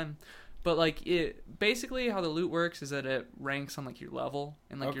one time, but like it basically how the loot works is that it ranks on like your level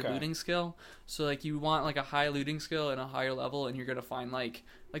and like your looting skill. So like you want like a high looting skill and a higher level, and you're gonna find like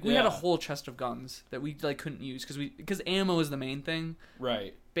we had a whole chest of guns that we like couldn't use because ammo is the main thing.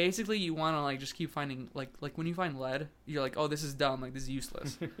 Right. Basically, you want to like just keep finding like when you find lead, you're like, oh, this is dumb, like this is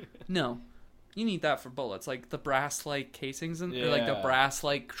useless. No. You need that for bullets, like the brass-like casings or like the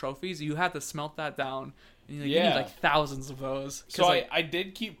brass-like trophies. You have to smelt that down, and you need like thousands of those. So I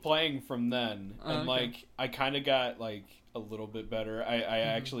did keep playing from then, and like I kind of got like a little bit better. I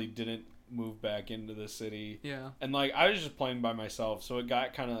actually didn't move back into the city. Yeah, and like I was just playing by myself, so it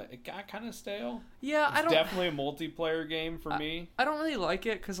got kind of stale. Yeah, it's definitely a multiplayer game for me. I don't really like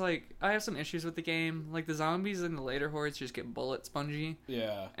it because like I have some issues with the game. Like the zombies and the later hordes just get bullet spongy.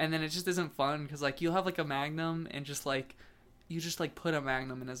 Yeah, and then it just isn't fun because like you'll have like a magnum and just like you just like put a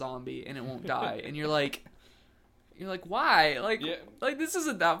magnum in a zombie and it won't die, and you're like why like this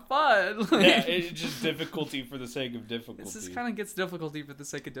isn't that fun. Like, yeah, it's just difficulty for the sake of difficulty. This just kind of gets difficulty for the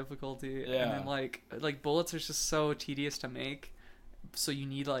sake of difficulty. Yeah, and then like bullets are just so tedious to make, so you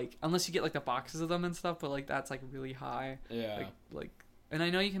need like, unless you get like the boxes of them and stuff, but like that's like really high. Yeah, like and I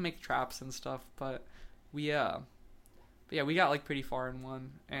know you can make traps and stuff, but we got like pretty far in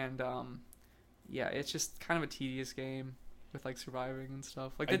one, and yeah, it's just kind of a tedious game with like surviving and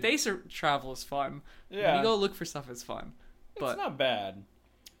stuff. Like the day travel is fun. Yeah, when you go look for stuff is fun. But it's not bad.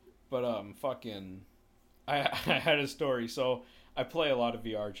 But I had a story. So I play a lot of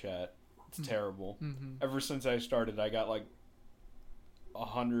VR chat. It's terrible. Mm-hmm. Ever since I started, I got like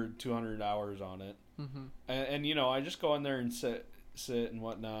 100, 200 hours on it. Mm-hmm. And you know, I just go in there and sit and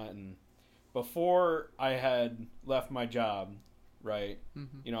whatnot. And before I had left my job, right?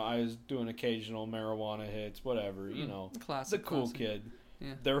 Mm-hmm. You know, I was doing occasional marijuana hits, whatever, you know. The cool kid.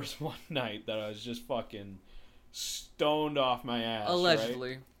 Yeah. There was one night that I was just fucking stoned off my ass. Allegedly.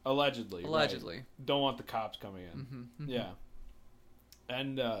 Right? Allegedly. Right. Don't want the cops coming in. Mm-hmm. Mm-hmm. Yeah.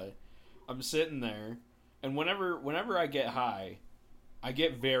 And I'm sitting there, and whenever I get high, I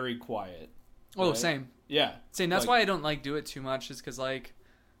get very quiet. Oh, right? Same. Yeah. Same. That's why I don't like do it too much, is because like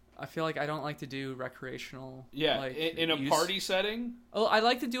I feel like I don't like to do recreational. Yeah, like, in a party setting. Oh, I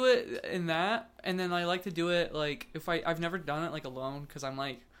like to do it in that, and then I like to do it like if I've never done it like alone, because I'm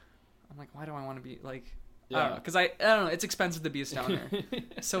like, why do I want to be like? Yeah. I don't know, because I don't know, it's expensive to be a stoner,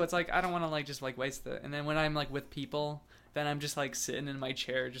 so it's like I don't want to like just like waste it. And then when I'm like with people then I'm just like sitting in my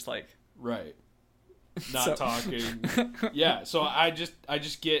chair, just like Right. Not So- talking. Yeah. So I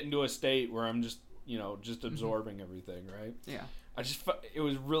just get into a state where I'm just Mm-hmm. just absorbing everything. Right. yeah. It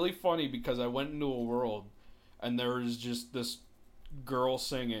was really funny because I went into a world and there was just this girl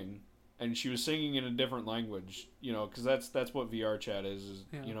singing, and she was singing in a different language, because that's what VR chat is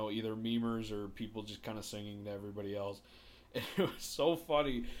Yeah. either memers or people just kind of singing to everybody else. And it was so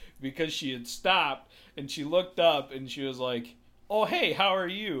funny because she had stopped and she looked up and she was like, "Oh, hey, how are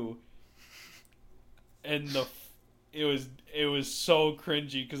you?" And it was so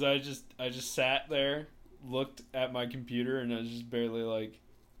cringy because I just sat there, looked at my computer, and I was just barely like,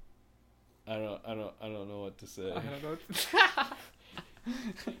 I don't know what to say. I don't know.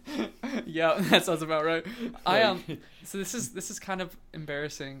 Yeah, that sounds about right. So this is kind of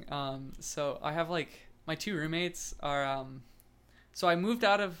embarrassing. So I have like my two roommates are so I moved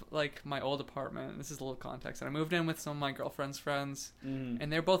out of like my old apartment. This is a little context. And I moved in with some of my girlfriend's friends,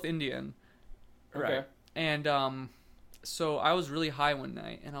 and they're both Indian. Okay. Right. And so I was really high one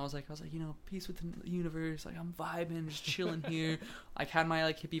night, and I was like, peace with the universe. Like I'm vibing, just chilling here. Like had my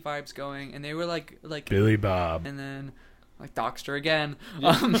like hippie vibes going, and they were like Billy Bob. and then like Dockster again.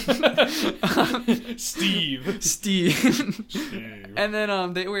 Steve. Steve. And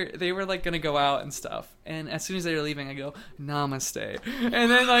then they were like gonna go out and stuff. And as soon as they were leaving, I go, "Namaste." And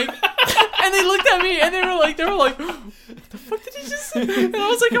then like and they looked at me and they were like, what the fuck did he just say? And I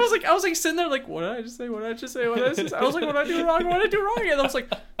was like sitting there like, what did I just say? What did I just say? What did I just say? I was like, what did I do wrong? What did I do wrong? And I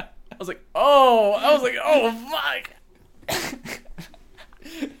was like, oh fuck.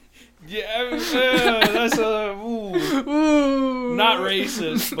 Yeah, that's Ooh. not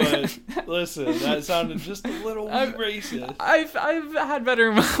racist, but listen, that sounded just a little racist. I've had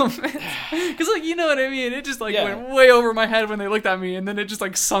better moments, because like you know what I mean. It just like Yeah. went way over my head when they looked at me, and then it just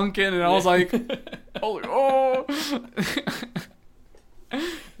like sunk in, and I was like, oh. It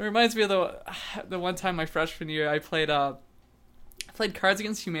reminds me of the one time my freshman year I played Cards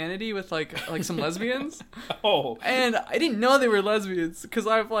Against Humanity with like some lesbians. Oh, And I didn't know they were lesbians because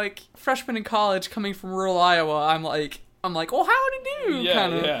I'm like freshman in college coming from rural Iowa. I'm like, oh, howdy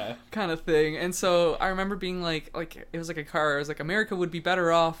do, kind of thing. And so I remember being like it was like a card. It was like America would be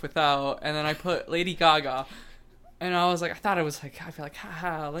better off without. And then I put Lady Gaga, and I was like, I thought it was like I feel like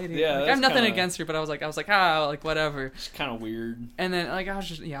haha Lady. Yeah, like, I that's have nothing kinda- against her, but I was like like whatever. it's kind of weird. And then like I was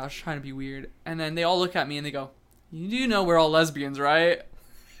trying to be weird. And then they all look at me and they go, "You do know we're all lesbians, right?"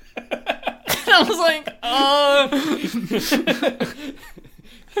 I was like,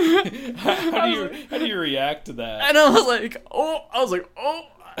 How do you react to that? and I was like, oh.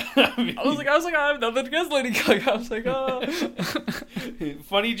 I mean, I was like, I have nothing against Lady Gaga. I was like, oh.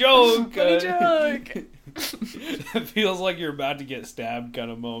 funny joke. Funny joke. It feels like you're about to get stabbed kind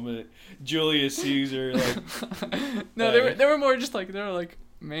of moment. Julius Caesar, like, No, they were more just like, they were like,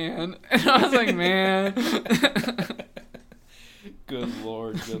 man. And I was like, man. good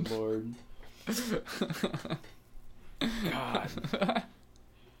lord. God.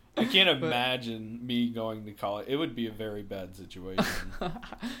 I can't imagine me going to college. It would be a very bad situation.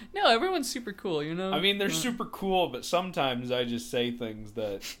 No, everyone's super cool, you know? I mean, they're super cool, but sometimes I just say things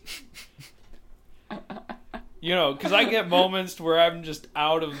that... because I get moments where I'm just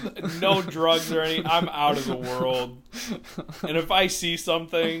out of... No drugs or anything. I'm out of the world. And if I see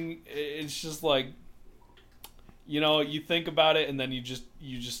something, it's just like... you think about it and then you just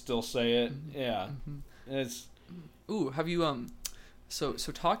still say it. Yeah. It's... Ooh, have you, So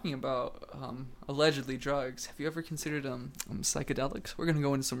talking about allegedly drugs, have you ever considered psychedelics? We're gonna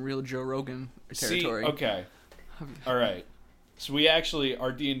go into some real Joe Rogan territory. See, okay. All right. So we actually,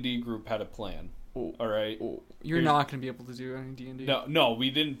 our D&D group had a plan. Oh, All right. oh, you're Here's- not gonna be able to do any D&D. No, we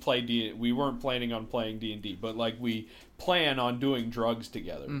didn't play D. We weren't planning on playing D&D, but like we plan on doing drugs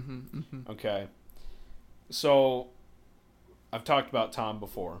together. Okay. So, I've talked about Tom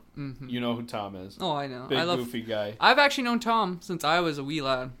before. You know who Tom is. Oh, I know. Big I love. goofy guy. I've actually known Tom since I was a wee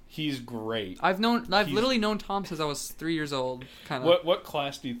lad. He's great. I've He's- literally known Tom since I was 3 years old. Kind of. What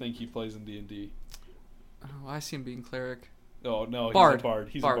class do you think he plays in D&D? Oh, I see him being cleric. Oh no, he's Bard. a bard.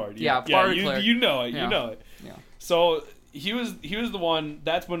 He's Bard. a bard. Yeah, bard you, cleric. you know it. Yeah. You know it. Yeah. So he was the one.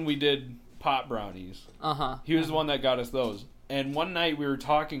 That's when we did pot brownies. He was the one that got us those. And one night we were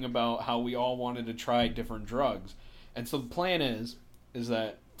talking about how we all wanted to try different drugs. And so the plan is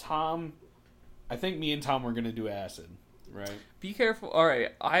that Tom, I think me and Tom were going to do acid, right? Be careful. All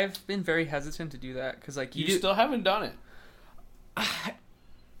right, I've been very hesitant to do that because like You still haven't done it.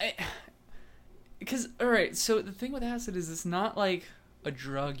 Because all right, so the thing with acid is it's not like a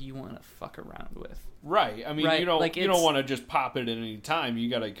drug you want to fuck around with. Right. I mean, Right, you don't like, you don't it's- want to just pop it at any time. You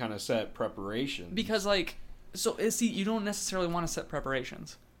got to kind of set preparation. Because like So see, you don't necessarily want to set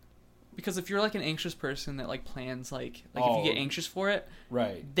preparations, because if you're like an anxious person that like plans like if you get anxious for it,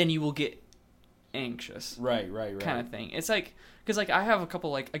 right, then you will get anxious, right, kind of thing. It's like, because like I have a couple,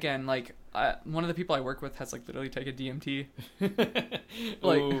 like, again, like one of the people I work with has like literally taken DMT.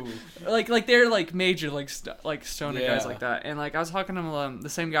 like they're like major like stoner guys like that. And like I was talking to him, the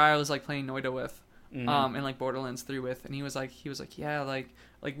same guy I was like playing Noida with, and like Borderlands 3 with, and he was like yeah, like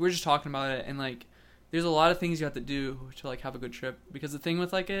we're just talking about it, and like there's a lot of things you have to do to like have a good trip, because the thing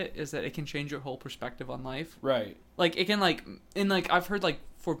with like it is that it can change your whole perspective on life. Right. Like it can like, and like I've heard like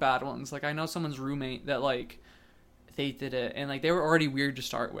for bad ones, like I know someone's roommate that like they did it and like they were already weird to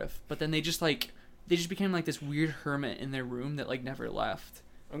start with, but then they just became like this weird hermit in their room that like never left.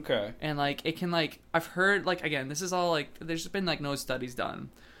 Okay. And like it can like, I've heard, like, again, this is all like, there's been like no studies done,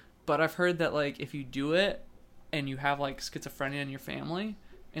 but I've heard that like if you do it and you have like schizophrenia in your family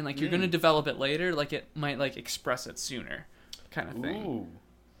and like you're gonna develop it later, like it might like express it sooner, kind of thing. Ooh.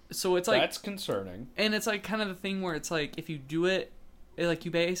 So it's like, that's concerning. And it's like kind of the thing where it's like if you do it, like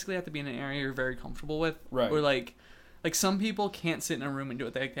you basically have to be in an area you're very comfortable with. Right. Or like some people can't sit in a room and do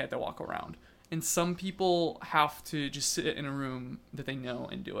it. They have to walk around. And some people have to just sit in a room that they know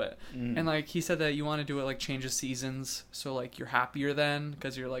and do it. And like he said that you want to do it like change of seasons, so like you're happier then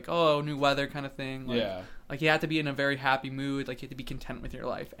because you're like, oh, new weather kind of thing. Like, yeah. Like you have to be in a very happy mood. Like you have to be content with your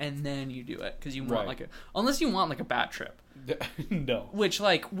life, and then you do it because you want like unless you want like a bad trip. No. Which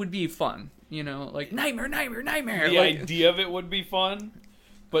like would be fun, you know, like nightmare. The like, idea of it would be fun.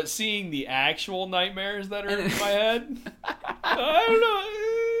 But seeing the actual nightmares that are in my head, I don't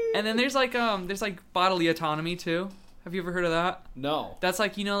know. And then there's like bodily autonomy too. Have you ever heard of that? No. That's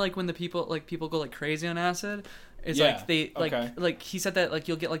like, you know, like when the people go like crazy on acid. It's like they like he said that like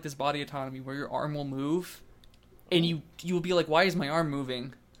you'll get like this body autonomy where your arm will move, and you will be like, why is my arm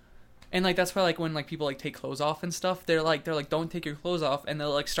moving? And like that's why like when like people like take clothes off and stuff, they're like don't take your clothes off, and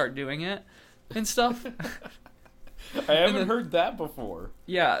they'll like start doing it and stuff. I haven't heard that before.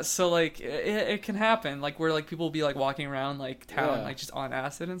 Yeah, so like it can happen, like where like people will be like walking around like town like just on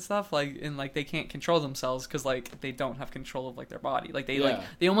acid and stuff, like, and like they can't control themselves because like they don't have control of like their body, like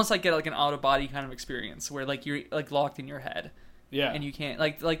they almost like get like an out of body kind of experience where like you're like locked in your head. Yeah. And you can't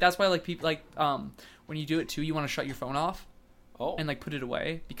like that's why like people like when you do it too, you want to shut your phone off. Oh. And like put it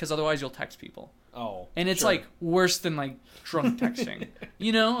away, because otherwise you'll text people. Oh. And it's like worse than like drunk texting.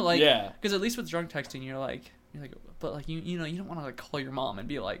 You know, like, because at least with drunk texting you're like, but like you know, you don't want to like call your mom and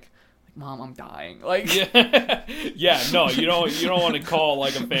be like Mom, I'm dying. Like no, you don't want to call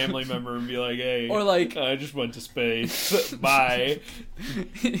like a family member and be like, hey, or like I just went to space. Bye.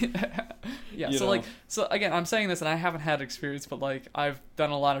 Yeah. So again, I'm saying this and I haven't had experience, but like I've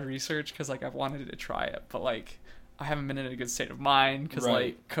done a lot of research because like I've wanted to try it, but like I haven't been in a good state of mind because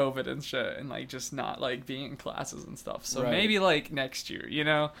like COVID and shit, and like just not like being in classes and stuff. So maybe like next year, you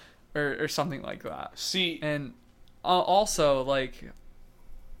know, or something like that. See, and also like,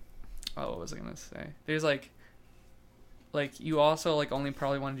 what was I gonna say? There's like you also like only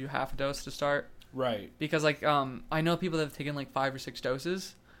probably want to do half a dose to start, right? Because like I know people that have taken like 5 or 6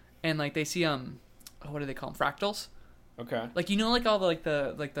 doses, and like they see what do they call them, fractals? Okay. Like, you know, like all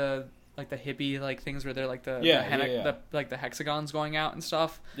the the hippie like things where they're like the hexagons going out and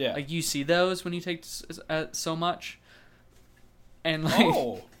stuff. Yeah. Like you see those when you take so much, and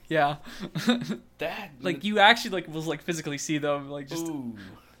like yeah, that like you actually like will like physically see them like just. Ooh.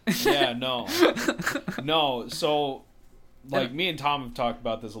 Yeah, no. So like me and Tom have talked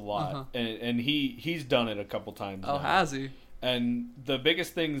about this a lot, and he's done it a couple times. Oh, now. Has he? And the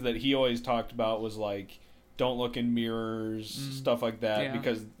biggest things that he always talked about was like, don't look in mirrors, stuff like that,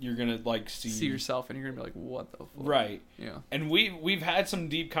 because you're gonna like see yourself, and you're gonna be like, what the fuck? Right. Yeah. And we've had some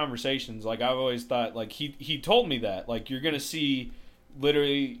deep conversations. Like I've always thought, like he told me that like you're gonna see,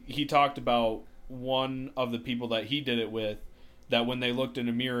 literally he talked about one of the people that he did it with, that when they looked in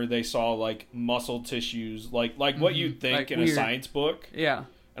a mirror they saw like muscle tissues, like what you'd think like in weird. A science book. Yeah.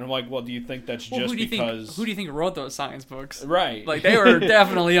 And I'm like, well, do you think that's just because... Who do you think wrote those science books? Right. Like, they were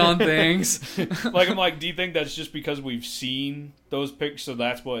definitely on things. Like, I'm like, do you think that's just because we've seen those pictures, so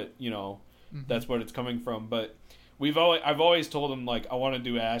that's what, you know, that's what it's coming from? But I've always told him, like, I want to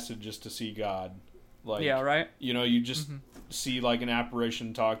do acid just to see God. Like, yeah, right? You know, you just see, like, an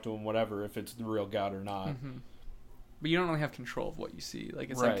apparition, talk to him, whatever, if it's the real God or not. But you don't really have control of what you see. Like,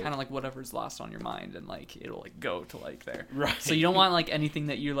 it's like kind of like whatever's lost on your mind, and like it'll like go to like there. Right. So you don't want like anything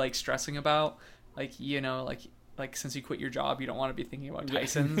that you're like stressing about. Like, you know, like since you quit your job, you don't want to be thinking about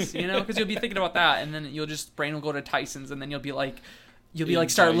Tyson's, you know, because you'll be thinking about that, and then brain will go to Tyson's, and then you'll be like you'll be like in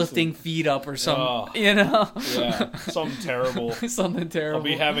start Tyson. lifting feet up or something, Oh. you know? Yeah, something terrible. Something terrible. I'll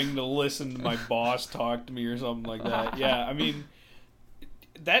be having to listen to my boss talk to me or something like that. Yeah, I mean,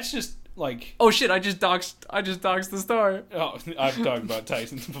 that's just like. Oh shit! I just doxed the store. Oh, I've talked about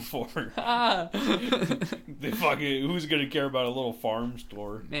Tyson's before. Ah. They fucking, who's gonna care about a little farm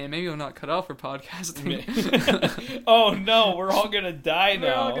store? Man, maybe I'm not cut out for podcasting. Oh no, we're all gonna die now.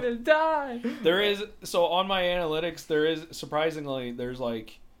 We're all gonna die. There is, so on my analytics, there is, surprisingly, there's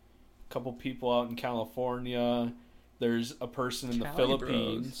like a couple people out in California. There's a person in the Cali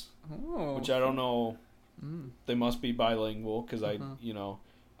Philippines, Oh. which I don't know. Mm. They must be bilingual because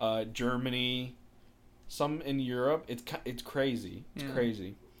Germany, some in Europe. It's crazy. It's Yeah.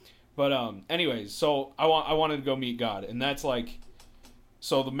 crazy. But anyways, so I wanted to go meet God, and that's like,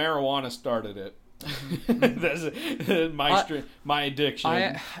 so the marijuana started it. That's my addiction.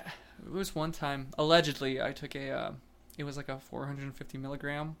 It was one time, allegedly, I took it was like a 450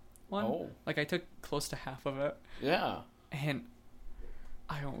 milligram one. Oh. Like I took close to half of it, Yeah. and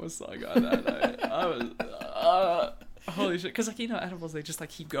I almost saw God that night. I was, holy shit. Because, like, you know, edibles, they just, like,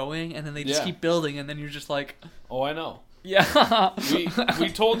 keep going, and then they just Yeah. keep building, and then you're just like, Oh, I know. yeah.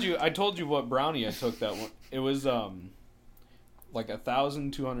 I told you what brownie I took that one. It was like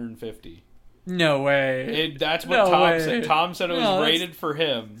 1,250. No way. That's what No Tom way. said. Tom said it was No, that's- rated for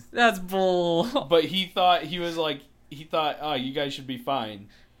him, That's bull. but he thought oh, you guys should be fine.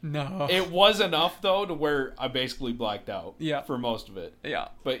 No. It was enough though to where I basically blacked out. Yeah. For most of it, Yeah.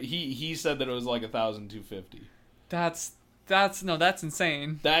 but he said that it was like 1,250. That's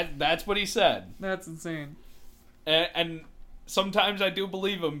insane. That's what he said. That's insane. And sometimes I do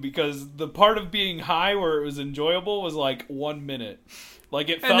believe him because the part of being high where it was enjoyable was like 1 minute. Like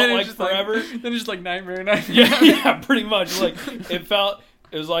it felt like forever. Then it's just like nightmare. Yeah, pretty much. Like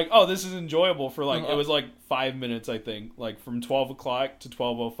it was like, oh, this is enjoyable for like, it was like 5 minutes, I think. Like from 12 o'clock to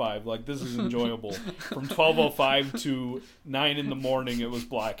 12:05. Like this is enjoyable. From 12:05 to 9 in the morning, it was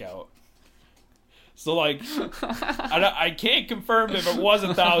blackout. So like, I can't confirm if it was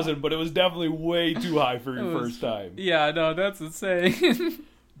 1,000, but it was definitely way too high for your first time. Yeah, no, that's insane.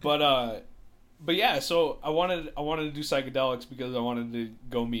 But yeah, so I wanted to do psychedelics because I wanted to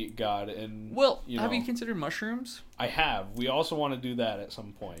go meet God, and Well, you know, have you considered mushrooms? I have. We also want to do that at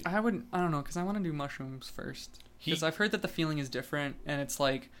some point. I don't know, because I want to do mushrooms first. Because I've heard that the feeling is different, and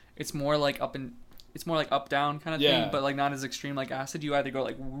it's more like up down kind of Yeah. thing, but like not as extreme like acid. You either go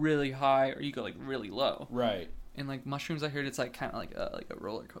like really high or you go like really low. Right. And like mushrooms, I heard it's like kind of like a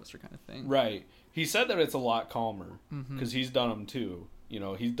roller coaster kind of thing. Right. He said that it's a lot calmer Mhm. because he's done them too. You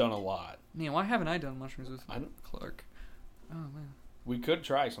know, he's done a lot. Man, why haven't I done mushrooms with I don't- Clark? Oh man, We could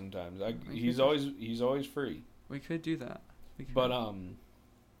try sometimes. He's always free. we could do that. We could. But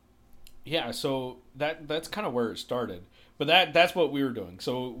yeah. So that's kind of where it started. But that's what we were doing.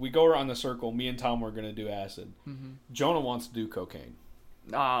 So we go around the circle. Me and Tom were gonna do acid. Mhm. Jonah wants to do cocaine.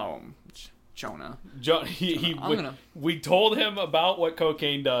 Oh, Jonah. We told him about what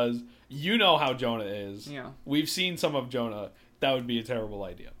cocaine does. You know how Jonah is. Yeah. We've seen some of Jonah. That would be a terrible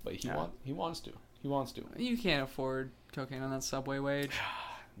idea, but he wants to. He wants to. You can't afford cocaine on that Subway wage.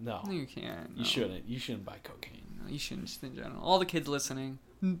 No, You can't. you shouldn't. You shouldn't buy cocaine. No, you shouldn't. Just in general, all the kids listening,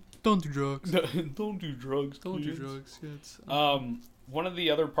 don't do drugs. Don't do drugs. Don't do kids. drugs, kids. One of the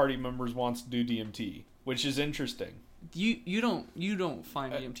other party members wants to do DMT, which is interesting. You don't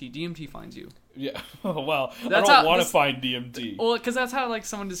find DMT. DMT finds you. Yeah. Well, That's I how- don't want to this- find DMT. Well, because that's how like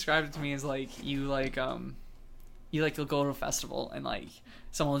someone described it to me, is like you you'll go to a festival and like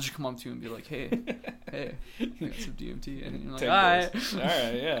someone will just come up to you and be like, hey, I got some DMT, and you're like, Take alright. this. All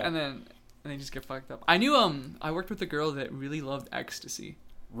right, yeah. And they just get fucked up. I knew I worked with a girl that really loved ecstasy.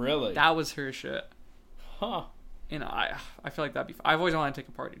 Really? That was her shit. Huh. And I feel like that'd be. I've always wanted to take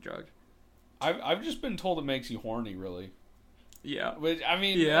a party drug. I've just been told it makes you horny, really. Yeah. Which, I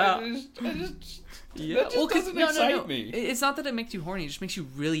mean, Yeah. I just Yeah. that just doesn't excite me. It's not that it makes you horny. It just makes you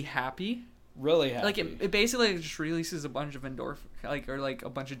really happy. Really happy. Like it basically just releases a bunch of endorphin, or like a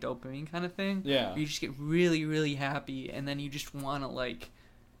bunch of dopamine kind of thing. Yeah. You just get really, really happy, and then you just want to like,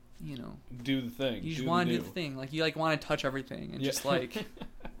 do the thing. you just want to do the thing. Like you like want to touch everything and just like.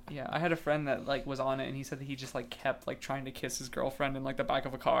 Yeah, I had a friend that like was on it, and he said that he just like kept like trying to kiss his girlfriend in like the back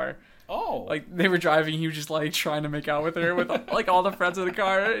of a car. Oh. Like they were driving, he was just like trying to make out with her with like all the friends in the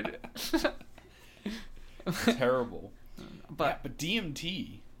car. Terrible. But But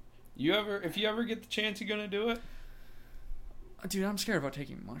DMT. If you ever get the chance, you gonna do it? dude, I'm scared about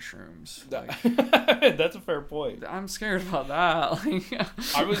taking mushrooms. Like, That's a fair point. I'm scared about that.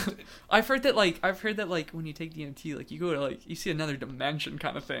 Like, I've heard that like when you take DMT, like you go to like you see another dimension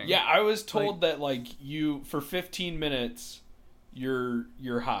kind of thing. Yeah, I was told that like you for 15 minutes,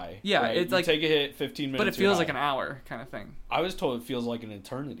 you're high. Yeah, right? it's you like, take a hit, 15 minutes. but it you're feels high. like an hour kind of thing. I was told it feels like an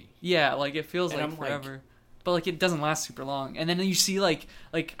eternity. Yeah, like it feels And like I'm forever. But like it doesn't last super long. And then you see like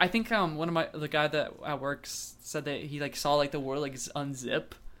I think one of the guy that at work said that he like saw like the world like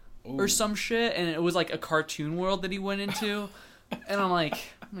unzip Ooh. or some shit, and it was like a cartoon world that he went into. And I'm like,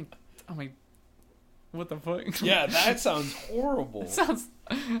 what the fuck? Yeah, that sounds horrible. It sounds.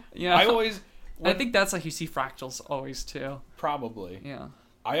 Yeah. I think that's like you see fractals always too. Probably. Yeah.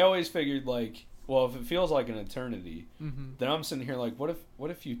 I always figured like, well, if it feels like an eternity, Mm-hmm. then I'm sitting here like, what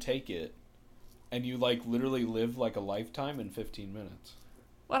if you take it and you like literally live like a lifetime in 15 minutes?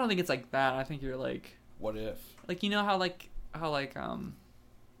 Well, I don't think it's like that. I think you're like What if? you know how I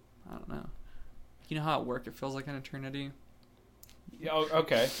don't know. You know how at work it feels like an eternity. Yeah.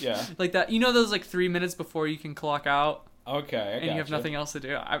 Okay. Yeah. Like that, you know those like 3 minutes before you can clock out Okay. and you have nothing else to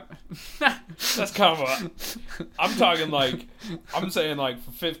do. That's kind of I'm talking like, I'm saying like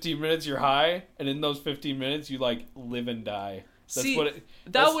for 15 minutes you're high, and in those 15 minutes you like live and die. That's See, what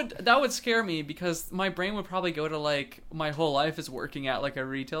it, that would scare me because my brain would probably go to like my whole life is working at like a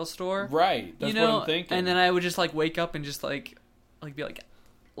retail store. Right. That's you know, what I'm thinking. and then I would just like wake up and just like be like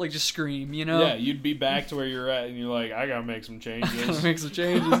just scream, you know? Yeah, you'd be back to where you're at, and you're like, I gotta make some changes. Make some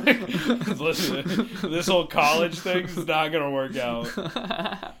changes. Listen, this whole college thing's not gonna work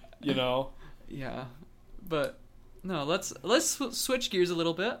out. You know? Yeah, but no, let's switch gears a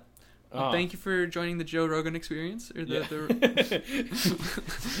little bit. Thank you for joining the Joe Rogan Experience. Or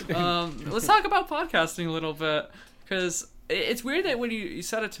let's talk about podcasting a little bit, because it's weird that when you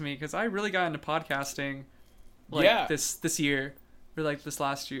said it to me, because I really got into podcasting like this year or like this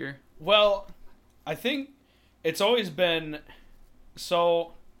last year. Well, I think it's always been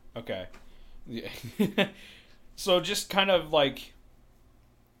so okay. Yeah. So just kind of like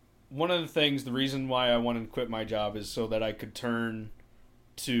one of the things, the reason why I wanted to quit my job is so that I could turn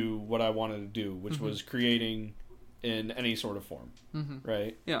to what I wanted to do, which Mm-hmm. was creating in any sort of form,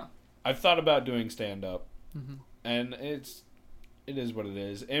 right? Yeah. I've thought about doing stand-up, Mm-hmm. and it is what it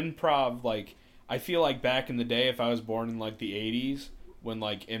is. Improv, like, I feel like back in the day, if I was born in, like, the 80s, when,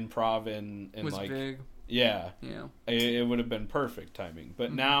 like, improv and Was like... big. Yeah. Yeah. It would have been perfect timing.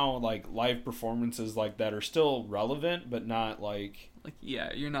 But now, like, live performances like that are still relevant, but not, like... Like,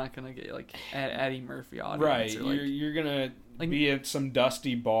 yeah, you're not gonna get like Eddie Murphy audience. Right. Or, like, You're gonna like, be at some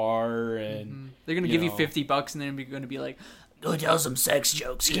dusty bar and... they're gonna you give know. you $50 and then they're gonna be like, go tell some sex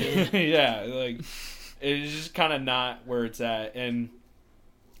jokes, kid. Yeah, like, it's just kind of not where it's at. And,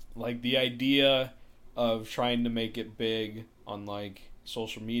 like, the idea of trying to make it big on, like,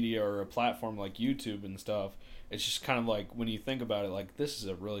 social media or a platform like YouTube and stuff, it's just kind of like, when you think about it, like, this is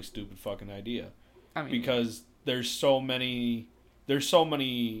a really stupid fucking idea. I mean, Because there's so many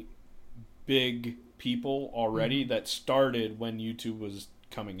big people already that started when YouTube was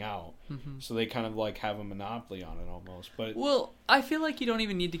coming out. So they kind of like have a monopoly on it almost. But well, I feel like you don't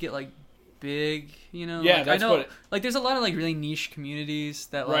even need to get like big, you know? Yeah, like, that's I know, what like there's a lot of like really niche communities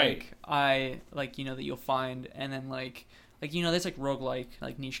that Right. like you know that you'll find, and then like you know there's like roguelike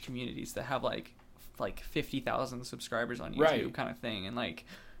like niche communities that have like 50,000 subscribers on YouTube Right. kind of thing, and like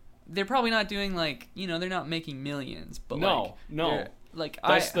they're probably not doing like, you know, they're not making millions, but No. they're- like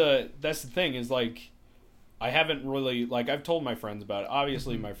that's the thing is, like, I haven't really, like, I've told my friends about it.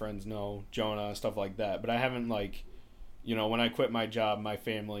 Obviously my friends know Jonah, stuff like that, but I haven't, like, you know, when I quit my job, my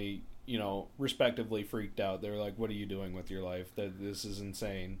family, you know, respectively freaked out. They were like, what are you doing with your life? This is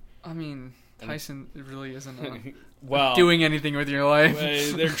insane. I mean, Tyson really isn't Well, doing anything with your life.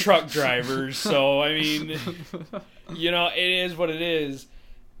 they're truck drivers, so I mean, you know, it is what it is.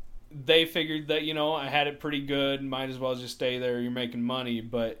 They figured that, you know, I had it pretty good, might as well just stay there, you're making money.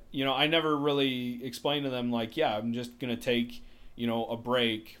 But, you know, I never really explained to them, like, yeah, I'm just gonna take, you know, a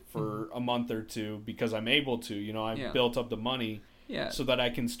break for a month or two because I'm able to, you know, I've built up the money Yeah. so that I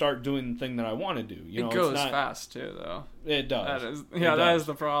can start doing the thing that I want to do. You know, it goes it's not, fast too, though. It does. That is, It yeah, that does. is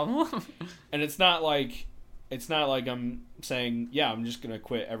the problem. And it's not like I'm saying, yeah, I'm just gonna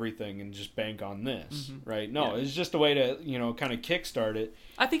quit everything and just bank on this, right? No, Yeah. it's just a way to, you know, kind of kickstart it.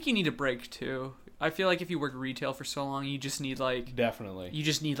 I think you need a break too. I feel like if you work retail for so long, you just need like Definitely.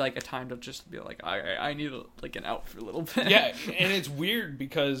 a time to just be like, I need like an out for a little bit. Yeah, and it's weird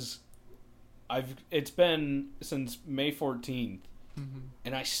because it's been since May 14th,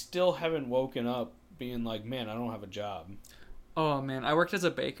 and I still haven't woken up being like, man, I don't have a job. Oh man, I worked as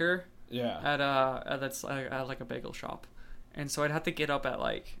a baker Yeah. at like a bagel shop, and so I'd have to get up at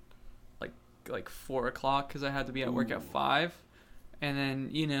like 4:00 because I had to be at work at 5. And then,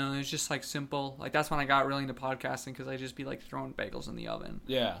 you know, it was just like simple. Like that's when I got really into podcasting because I'd just be like throwing bagels in the oven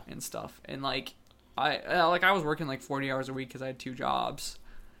Yeah. and stuff. And like I was working like 40 hours a week because I had 2 jobs,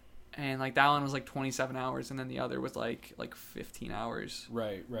 and like that one was like 27 hours, and then the other was like 15 hours.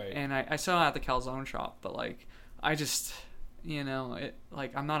 Right. And I still at the calzone shop, but like I just,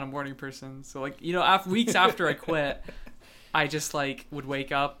 I'm not a morning person, so like weeks after I quit. I just like would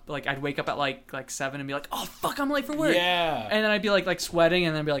wake up, like I'd wake up at like 7 and be like, oh fuck, I'm late for work. Yeah. And then I'd be like sweating,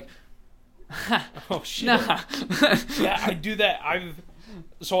 and then be like, oh shit. nah. Yeah, I do that.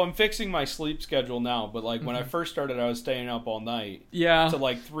 So I'm fixing my sleep schedule now, but like when I first started, I was staying up all night. Yeah. To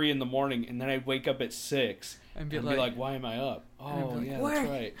like 3 a.m, and then I'd wake up at 6 and be like, why am I up? Oh like, yeah, work. that's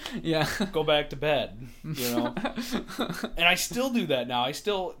right. Yeah. Go back to bed. And I still do that now.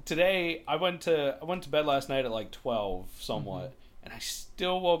 Today I went to bed last night at like 12 somewhat, and I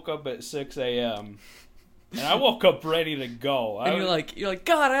still woke up at 6 a.m. And I woke up ready to go. And you're like,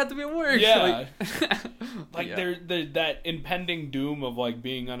 God, I have to be at work. Yeah. Yeah. That impending doom of like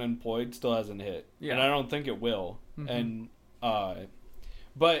being unemployed still hasn't hit. Yeah. And I don't think it will. Mm-hmm. And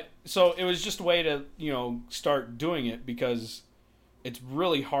but so it was just a way to, start doing it, because it's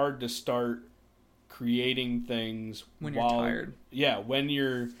really hard to start creating things when you're tired. Yeah, when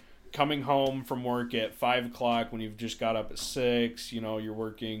you're coming home from work at 5 o'clock, when you've just got up at 6, you're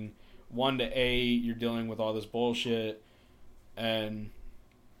working 1 to 8, you're dealing with all this bullshit. And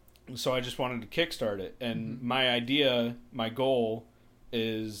so I just wanted to kickstart it. And my goal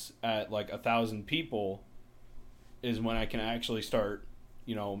is at like 1,000 people is when I can actually start,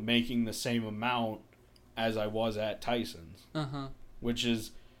 making the same amount as I was at Tyson's. Which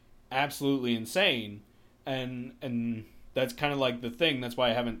is absolutely insane. And that's kind of like the thing. That's why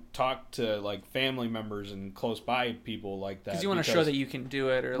I haven't talked to like family members and close by people like that. Because you want to show that you can do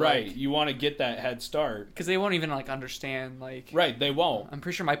it, or right. Like, you want to get that head start. Because they won't even like understand. Like right, they won't. I'm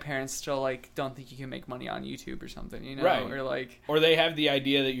pretty sure my parents still like don't think you can make money on YouTube or something. Right. Or they have the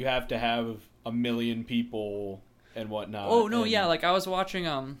idea that you have to have 1 million people and whatnot. Oh no, yeah. Like I was watching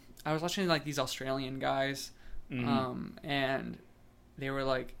like these Australian guys, Mm-hmm. and they were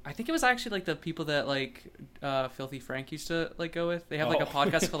like, I think it was actually like the people that like Filthy Frank used to like go with. They have like a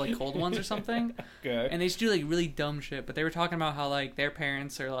podcast called like Cold Ones or something. Okay. And they just do like really dumb shit. But they were talking about how like their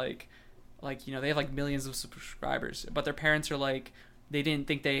parents are like they have like millions of subscribers, but their parents are like they didn't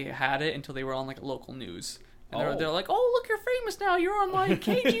think they had it until they were on like local news. And they're like, oh, look, you're famous now. You're on like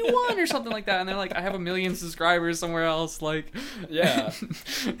KG1 or something like that. And they're like, I have 1 million subscribers somewhere else. Like, yeah,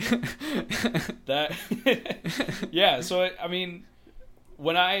 that, yeah. So I mean,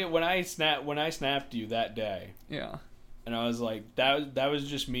 when I snapped you that day, yeah, and I was like, that was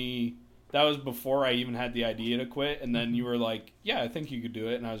just me. That was before I even had the idea to quit. And then you were like, yeah, I think you could do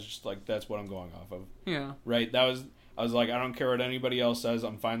it. And I was just like, that's what I'm going off of. Yeah. Right. I was like, I don't care what anybody else says.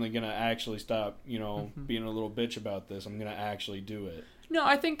 I'm finally going to actually stop, being a little bitch about this. I'm going to actually do it. No,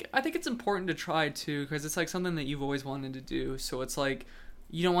 I think it's important to try too, because it's like something that you've always wanted to do. So it's like,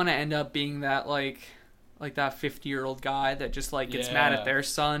 you don't want to end up being that like that 50-year-old guy that just like gets mad at their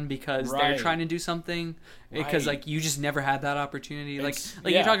son because they're trying to do something, because like you just never had that opportunity.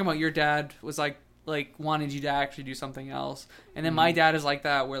 You're talking about your dad was like wanted you to actually do something else. And then my dad is like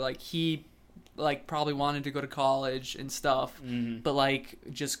that, where like he like probably wanted to go to college and stuff, but like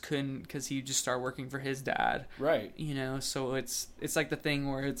just couldn't because he just started working for his dad. Right. So it's like the thing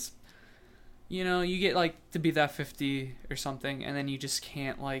where it's, you get like to be that 50 or something, and then you just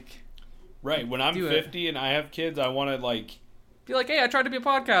can't like. Right. When I'm 50 and I have kids, I want to like. Be like, hey, I tried to be a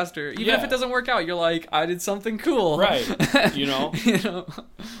podcaster. Even if it doesn't work out, you're like, I did something cool. Right.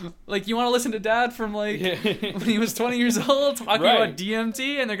 Like, you want to listen to Dad from, like, when he was 20 years old talking about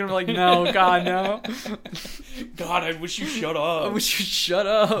DMT? And they're going to be like, no, God, no. God, I wish you shut up. I wish you shut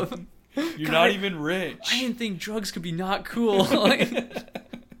up. You're not even rich. I didn't think drugs could be not cool.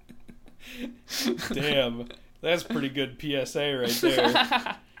 Damn. That's pretty good PSA right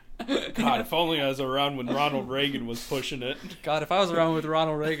there. God, if only I was around when Ronald Reagan was pushing it. God, if I was around with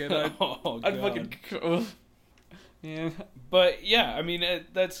Ronald Reagan, I'd God. fucking... Yeah. But, yeah, I mean,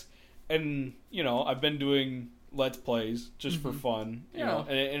 that's... And, I've been doing Let's Plays just for fun. You know,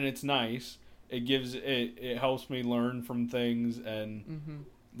 and it's nice. It gives... It helps me learn from things, and,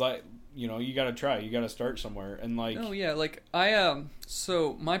 like... you gotta try. You gotta start somewhere, and like. Oh yeah, like I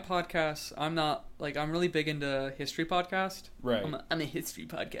So my podcast, I'm really big into history podcast. Right. I'm a history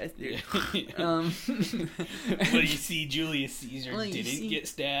podcaster. Well, you see, Julius Caesar didn't get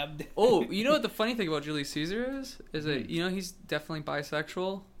stabbed. Oh, you know what the funny thing about Julius Caesar is that he's definitely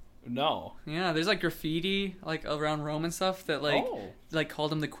bisexual. No. Yeah, there's like graffiti like around Rome and stuff that like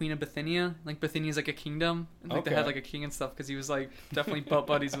called him the Queen of Bithynia. Like Bithynia's like a kingdom, and like they had like a king and stuff because he was like definitely butt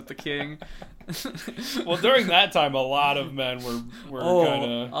buddies with the king. Well, during that time, a lot of men were kind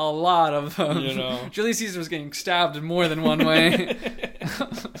of a lot of them. You know, Julius Caesar was getting stabbed in more than one way.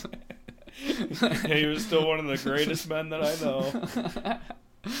 Yeah, he was still one of the greatest men that I know.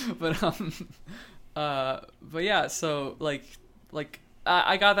 But yeah, so like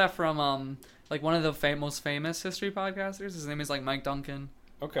I got that from like one of the most famous history podcasters. His name is like Mike Duncan.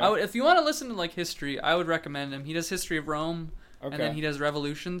 Okay. If you want to listen to like history, I would recommend him. He does History of Rome, and then he does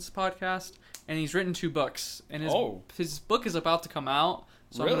Revolutions podcast, and he's written 2 books, and his book is about to come out,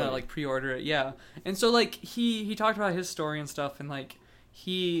 so I'm gonna like pre-order it. Yeah, and so like he talked about his story and stuff, and like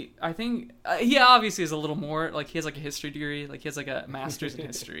he obviously is a little more like he has like a history degree, like he has like a master's in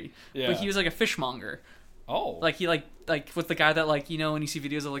history, but he was like a fishmonger. Oh, like he like with the guy that like, you know, when you see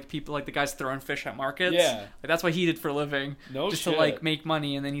videos of like people like the guys throwing fish at markets, like that's what he did for a living, just to like make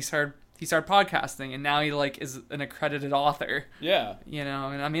money, and then he started podcasting, and now he like is an accredited author. Yeah, you know,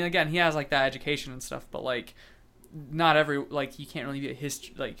 and I mean, again, he has like that education and stuff, but like not every like you can't really be a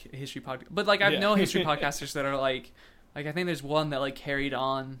history podcast. But like I know history podcasters that are like I think there's one that like carried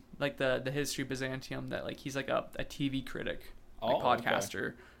on like the history Byzantium, that like he's like a TV critic, like podcaster.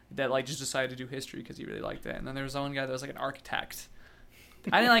 Okay. That like just decided to do history because he really liked it. And then there was one guy that was like an architect.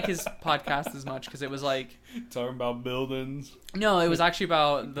 I didn't like his podcast as much because it was like talking about buildings. No, it was actually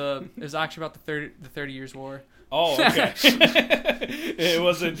about the 30 Years War. Oh, okay. It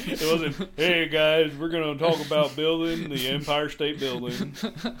wasn't. Hey guys, we're gonna talk about building the Empire State Building.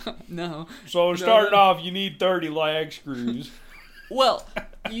 No. So starting off, you need 30 lag screws. Well,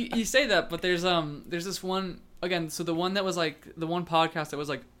 you say that, but there's this one again. So the one that was like the one podcast that was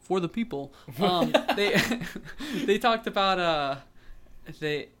like for the people. They talked about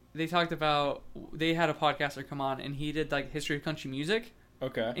they had a podcaster come on, and he did like history of country music.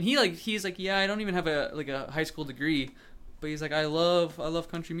 Okay. And he's like, yeah, I don't even have a high school degree, but he's like, I love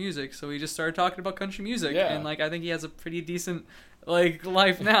country music, so he just started talking about country music, and like I think he has a pretty decent like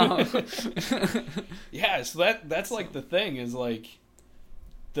life now. Yeah, so that's like the thing is like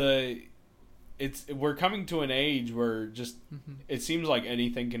we're coming to an age where just it seems like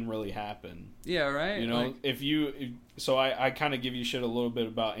anything can really happen. Yeah, right. You know, like, so I kind of give you shit a little bit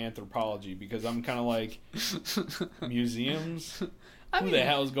about anthropology because I'm kind of like museums. Who the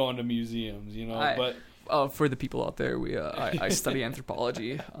hell's going to museums? You know, but for the people out there, I study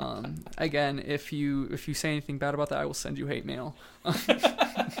anthropology. Again, if you say anything bad about that, I will send you hate mail.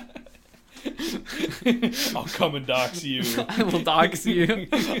 I'll come and dox you. I will dox you.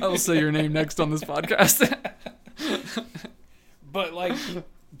 I will say your name next on this podcast. But like,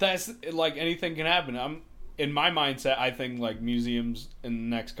 that's like anything can happen. In my mindset, I think like museums in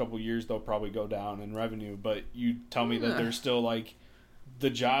the next couple of years they'll probably go down in revenue. But you tell me that there's still like the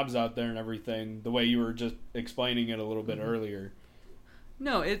jobs out there and everything. The way you were just explaining it a little bit earlier.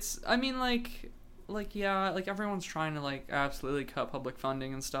 No, I mean yeah, like everyone's trying to like absolutely cut public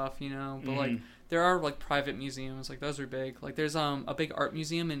funding and stuff, you know, but like there are like private museums, like those are big. Like there's a big art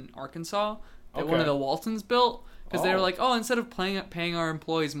museum in Arkansas that one of the Waltons built because they were like, oh, instead of paying our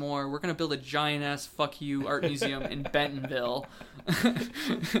employees more, we're gonna build a giant ass fuck you art museum in Bentonville.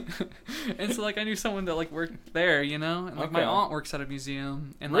 And so like I knew someone that like worked there, you know, and like my aunt works at a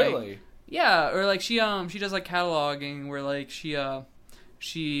museum, and like yeah, or like she does like cataloging where like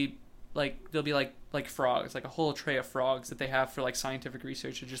she like there'll be like frogs, like a whole tray of frogs that they have for like scientific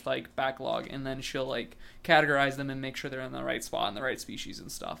research to just like backlog, and then she'll like categorize them and make sure they're in the right spot and the right species and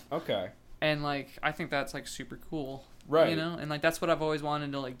stuff. Okay. And like I think that's like super cool. Right. You know, and like that's what I've always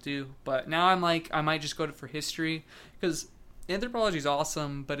wanted to like do. But now I'm like I might just go for history because anthropology is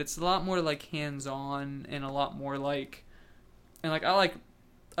awesome, but it's a lot more like hands-on and a lot more like, and like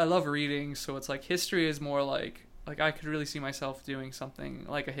I love reading, so it's like history is more like I could really see myself doing something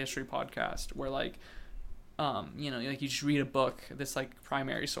like a history podcast where like you know, like you just read a book, this like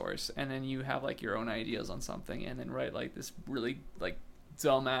primary source, and then you have like your own ideas on something, and then write like this really like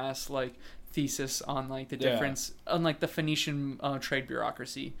dumbass like thesis on like the difference on like the Phoenician trade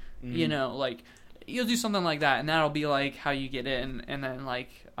bureaucracy. You know, like you'll do something like that, and that'll be like how you get in. And then like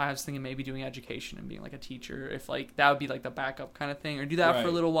I was thinking maybe doing education and being like a teacher, if like that would be like the backup kind of thing, or do that for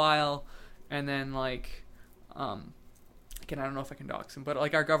a little while, and then like again, I don't know if I can dox him, but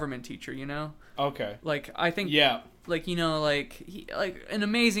like our government teacher, you know, like I think like, you know, like he like an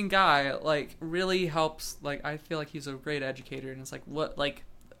amazing guy, like really helps. Like I feel like he's a great educator, and it's like what like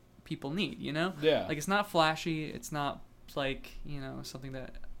people need, you know. Like it's not flashy, it's not like, you know, something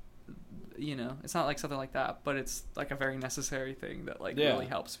that it's not like something like that, but it's like a very necessary thing that like Yeah. really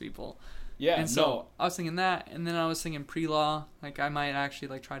helps people. Yeah, And so no. I was thinking that, and then I was thinking pre-law. Like I might actually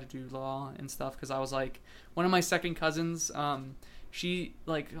like try to do law and stuff because I was like, one of my second cousins, she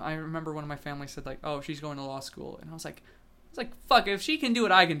like, I remember one of my family said like, oh, she's going to law school, and I was like, fuck, if she can do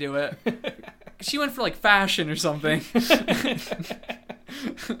it, I can do it. She went for like fashion or something.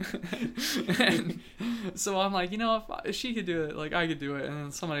 And so I'm like, if she could do it, like I could do it. And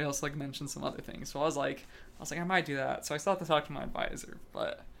then somebody else like mentioned some other things, so I was like, I might do that. So I still have to talk to my advisor,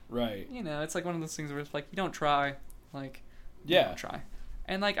 but Right. it's like one of those things where it's like you don't try, like you Yeah. don't try.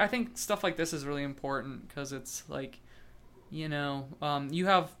 And like I think stuff like this is really important because it's like, you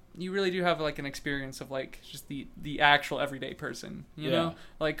really do have like an experience of like just the actual everyday person, you Yeah. know?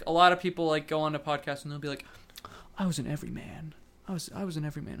 Like a lot of people like go on to podcasts and they'll be like, I was an everyman. I was an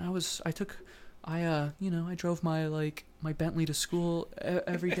everyman. I drove my Bentley to school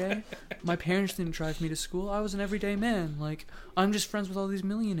every day. My parents didn't drive me to school. I was an everyday man. Like I'm just friends with all these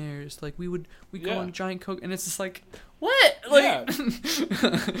millionaires. Like we go Yeah. on giant Coke, and it's just like, what? Like, Yeah.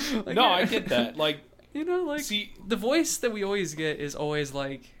 like, No, I get that. Like, like see, the voice that we always get is always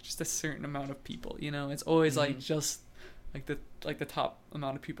like just a certain amount of people. It's always like just like the top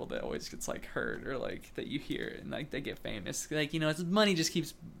amount of people that always gets like heard or like that you hear and like they get famous. Like it's money just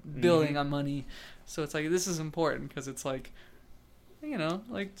keeps building on money, so it's like this is important because it's like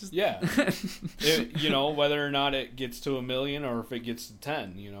like just yeah. Whether or not it gets to 1 million or if it gets to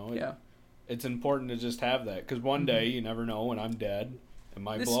 10, yeah. it's important to just have that because one day you never know when I'm dead, it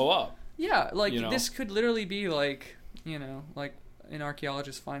might This- blow up. Yeah, like You know? this could literally be like like an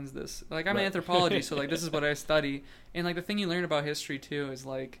archaeologist finds this. Like I'm in Right. anthropology, so like this is what I study, and like the thing you learn about history too is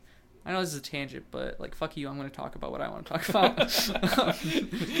like, I know this is a tangent, but like fuck you, I'm going to talk about what I want to talk about.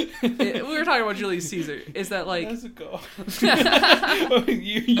 We were talking about Julius Caesar. Is that like How's it go?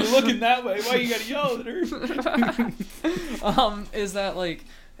 You're looking that way. Why you gotta yell at her? is that like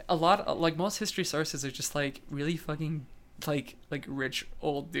a lot like most history sources are just like really fucking like rich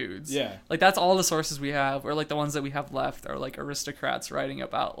old dudes. Yeah. Like that's all the sources we have, or like the ones that we have left are like aristocrats writing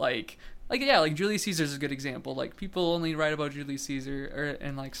about like Julius Caesar's a good example. Like people only write about Julius Caesar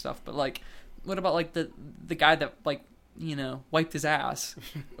and like stuff, but like what about like the guy that like wiped his ass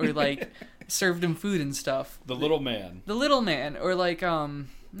or like served him food and stuff? The little man. The little man, or like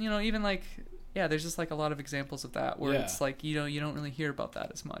even like there's just like a lot of examples of that where Yeah. it's like you don't really hear about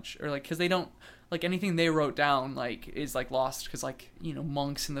that as much, or like because they don't like anything they wrote down like is like lost because like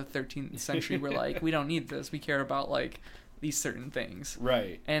monks in the 13th century were like, we don't need this, we care about like these certain things.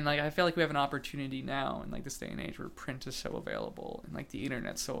 Right. And like I feel like we have an opportunity now in like this day and age where print is so available and like the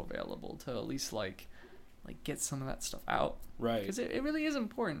internet's so available to at least like get some of that stuff out. Right. Because it really is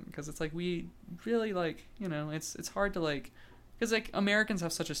important, because it's like we really like it's hard to like, because like Americans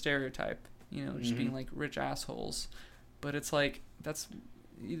have such a stereotype, just being like rich assholes, but it's like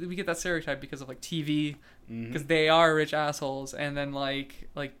we get that stereotype because of like TV, because they are rich assholes, and then like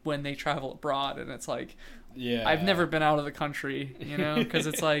when they travel abroad and it's like, Yeah. I've never been out of the country, because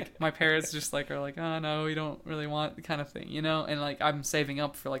it's like my parents just like are like, oh no, we don't really want the kind of thing, and like I'm saving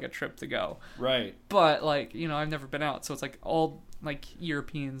up for like a trip to go, Right. but like I've never been out, so it's like all like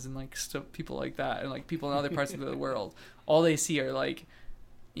Europeans and like people like that and like people in other parts of the world, all they see are like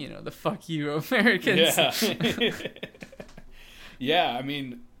the fuck you Americans. Yeah. Yeah, I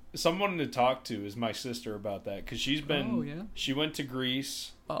mean, someone to talk to is my sister about that, because she's been. Oh, yeah? She went to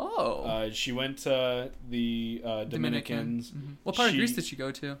Greece. Oh, She went to the Dominicans. Mhm. What part of She- Greece did you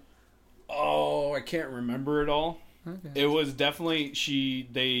go to? Oh, I can't remember it all. Okay. It was definitely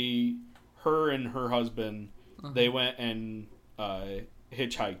her and her husband. Uh-huh. They went and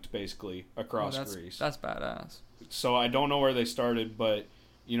hitchhiked basically across that's Greece. That's badass. So I don't know where they started, but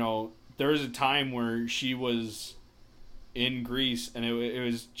there was a time where she was in Greece, and it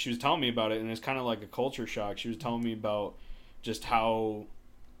was she was telling me about it, and it's kind of like a culture shock. She was telling me about just how,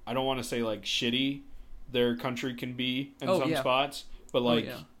 I don't want to say like shitty their country can be in some spots, but like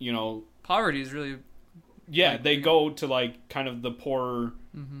Poverty is really they go to like kind of the poorer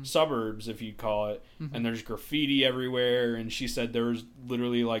suburbs, if you call it, and there's graffiti everywhere, and she said there was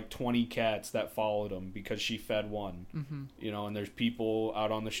literally like 20 cats that followed them because she fed one. And there's people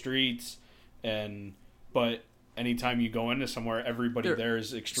out on the streets, but anytime you go into somewhere, everybody there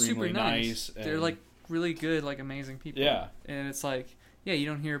is extremely super nice. and They're like really good, like amazing people. Yeah. And it's like, you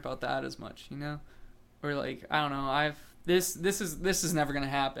don't hear about that as much, or like, I don't know, this is never gonna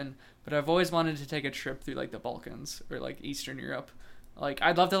happen, but I've always wanted to take a trip through like the Balkans or like Eastern Europe. Like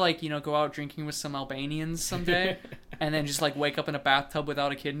I'd love to like go out drinking with some Albanians someday, and then just like wake up in a bathtub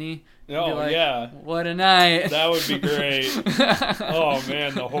without a kidney. And Oh, be like, yeah. what a night. That would be great. Oh,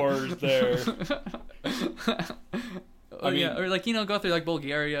 man, the horrors there. Or, yeah, or like, you know, go through like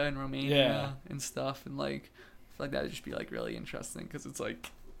Bulgaria and Romania Yeah. and stuff, and like, I feel like that would just be like really interesting because it's like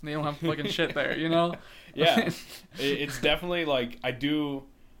they don't have fucking shit there, you know? Yeah. It's definitely like,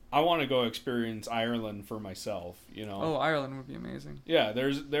 I want to go experience Ireland for myself, you know? Oh, Ireland would be amazing. Yeah,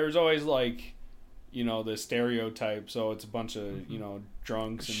 there's always like, you know, the stereotype, so it's a bunch of, you know,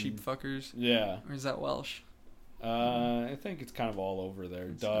 drunks and Sheep fuckers. yeah. Or is that Welsh? I think it's kind of all over there.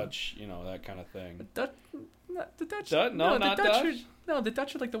 Dutch, you know, that kind of thing. The Dutch. No, not the Dutch. Dutch? No, the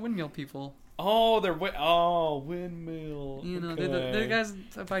Dutch are like the windmill people. Oh, windmill. You know, okay. they're the guys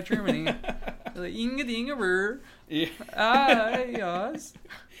by Germany. They're like, Inge Dingeber. Yeah. Yes.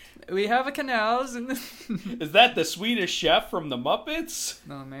 We have a canals and Is that the Swedish chef from the Muppets?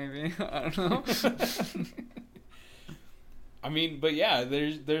 no, maybe. I don't know. I mean, but yeah,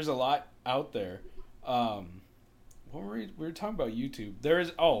 there's a lot out there. What were we were talking about YouTube? There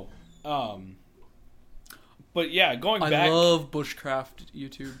is but yeah, going back, I love bushcraft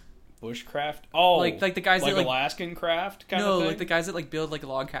YouTube. bushcraft. Oh, Like the guys like that like Alaskan craft kind of no, thing. like the guys that like build like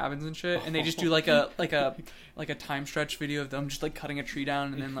log cabins and shit, and they just do like a time stretch video of them just like cutting a tree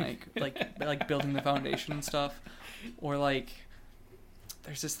down and then like building the foundation and stuff, or like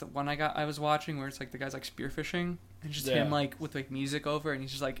there's this one I was watching where it's like the guy's like spearfishing and just him Yeah. like with like music over and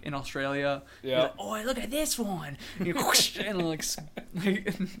he's just like in Australia. He's Yeah. like, oh, look at this one, and like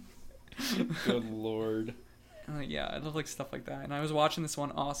Good lord. yeah, I love like stuff like that. And I was watching this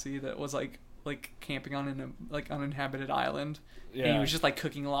one Aussie that was like camping on an like uninhabited island, and he Yeah. was just like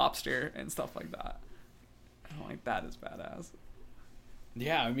cooking lobster and stuff like that. I'm like, that is badass.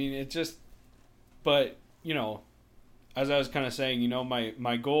 Yeah, I mean, it just, but, you know, as I was kind of saying, you know,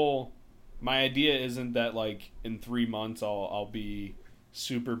 my goal, my idea isn't that, like, in 3 months I'll be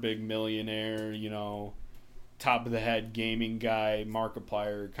super big millionaire, you know, top of the head gaming guy,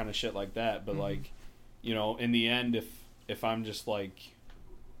 Markiplier, kind of shit like that. But, like, you know, in the end, if I'm just, like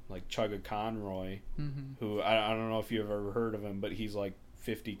Chugga Conroy, who, I don't know if you've ever heard of him, but he's, like,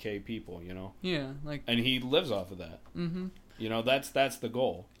 50K people, you know? Yeah, like, And he lives off of that. You know, that's the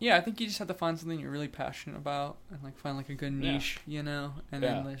goal. yeah, I think you just have to find something you're really passionate about and like find like a good niche, you know, and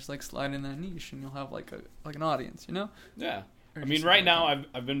then just like slide in that niche and you'll have like an audience, you know. Yeah. Or I mean, just right like now that.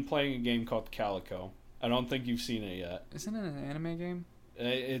 I've been playing a game called Calico. I don't think you've seen it yet. Isn't it an anime game?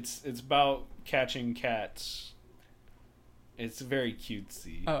 It's about catching cats. It's very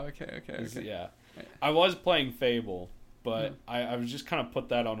cutesy. Oh, okay. Yeah. I was playing Fable, but I was just kind of put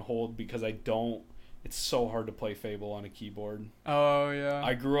that on hold because it's so hard to play Fable on a keyboard. Oh yeah.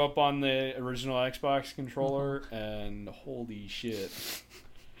 I grew up on the original Xbox controller, and holy shit.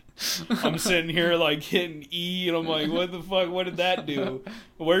 I'm sitting here like hitting E, and I'm like, what the fuck? What did that do?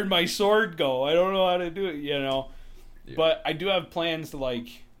 Where'd my sword go? I don't know how to do it, you know? Yeah. But I do have plans to, like,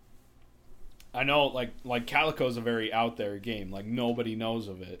 I know, like Calico's a very out there game. Like, nobody knows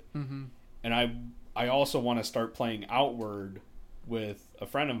of it. And I also want to start playing Outward with a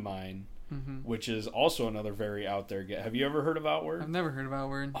friend of mine, which is also another very out there game. Have you ever heard of Outward? I've never heard of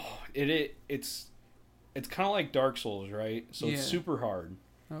Outward. Oh, it's kind of like Dark Souls, right? So it's super hard.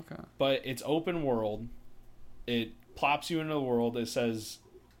 Okay. But it's open world. It plops you into the world. It says,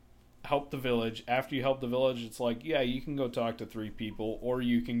 help the village. After you help the village, it's like, yeah, you can go talk to 3 people, or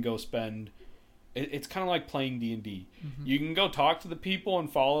you can go spend... It's kind of like playing D&D. You can go talk to the people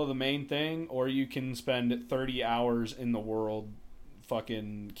and follow the main thing, or you can spend 30 hours in the world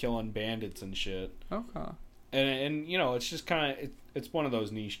fucking killing bandits and shit. Okay. And you know, it's just kind of... It's one of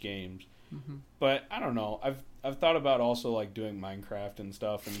those niche games. But I don't know. I've thought about also like doing Minecraft and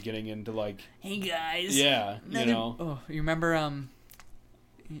stuff and getting into like, hey guys. yeah, you know. Oh, you remember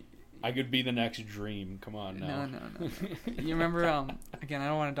I could be the next Dream. Come on now. No. You remember again, I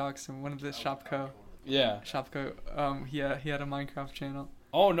don't want to dox him. One of the Shopko. Yeah. Shopko. He had a Minecraft channel.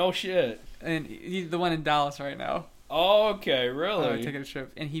 Oh no shit. And he's the one in Dallas right now. Oh, okay, really? Taking a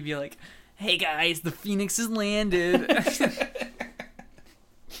trip, and he'd be like, "Hey guys, the Phoenix has landed."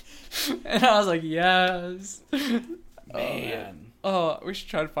 And I was like, yes. Man. Oh, we should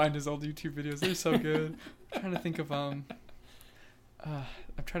try to find his old YouTube videos. They're so good. I'm trying to think of what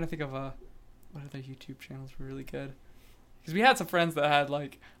other YouTube channels were really good. Because we had some friends that had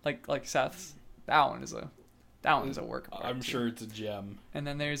like Seth's. That one is a work of art, I'm too. sure it's a gem. And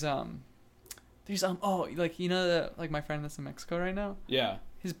then there's like, you know, like my friend that's in Mexico right now. Yeah.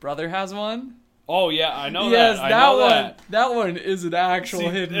 His brother has one. Oh yeah, I know yes, that. I know one. that. That one is an actual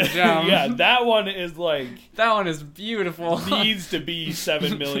hidden gem. Yeah, that one is like that one is beautiful. needs to be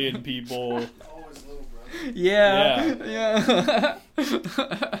 7 million people. Oh, his little brother. Yeah.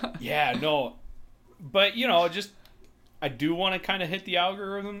 Yeah, no. But, you know, just, I do want to kind of hit the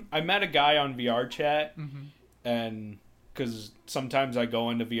algorithm. I met a guy on VR chat, and because sometimes I go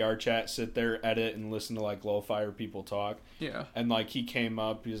into VR chat, sit there, edit, and listen to, like, lo-fi or people talk. Yeah. And, like, he came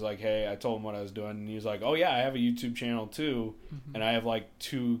up, he's like, hey, I told him what I was doing, and he was like, oh, yeah, I have a YouTube channel, too, and I have, like,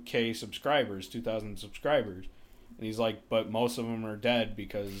 2,000 subscribers, 2,000 subscribers. And he's like, but most of them are dead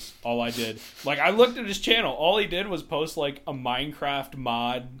because all I did... Like, I looked at his channel. All he did was post, like, a Minecraft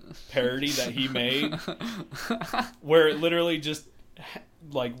mod parody that he made where it literally just,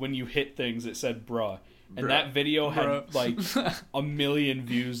 like, when you hit things, it said, bruh. And that video had, like, 1 million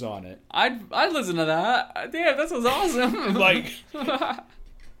views on it. I'd listen to that. Damn, that sounds awesome. Like...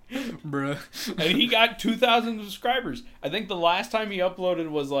 Bruh. And he got 2,000 subscribers. I think the last time he uploaded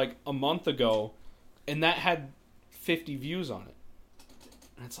was, like, a month ago. And that had 50 views on it.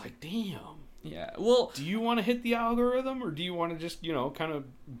 And it's like, damn. Yeah. Well, Do you want to hit the algorithm, or do you want to just, you know, kind of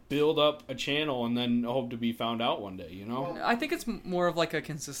build up a channel and then hope to be found out one day, you know? I think it's more of like a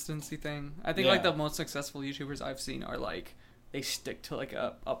consistency thing. I think like the most successful YouTubers I've seen are like they stick to like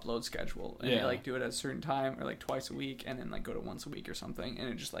a upload schedule and they like do it at a certain time or like twice a week and then like go to once a week or something and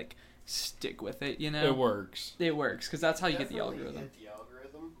it just like stick with it, you know? It works. It works because that's how you get the Definitely algorithm. hit the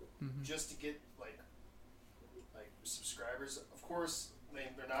algorithm just to get like subscribers. Of course,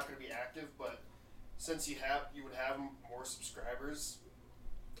 they're not going to be active, but since you would have more subscribers,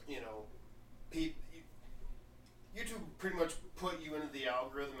 you know, YouTube pretty much put you into the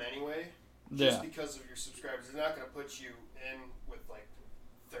algorithm anyway. Just because of your subscribers, they're not going to put you in with like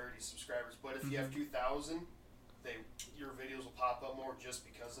 30 subscribers. But if you have 2,000, your videos will pop up more just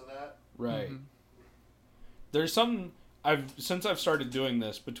because of that. Right. There's some since I've started doing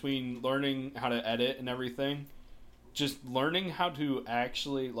this, between learning how to edit and everything, just learning how to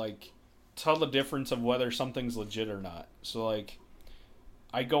actually like tell the difference of whether something's legit or not. So like,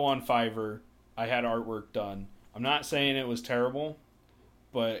 I go on Fiverr, I had artwork done. I'm not saying it was terrible,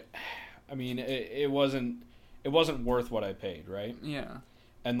 but I mean it wasn't worth what I paid, right? Yeah.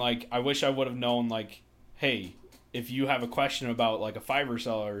 And like, I wish I would have known, like, hey, if you have a question about like a Fiverr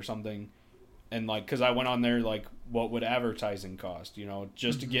seller or something, and like, because I went on there like, what would advertising cost, you know,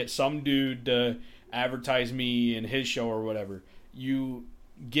 just to get some dude to advertise me in his show or whatever. You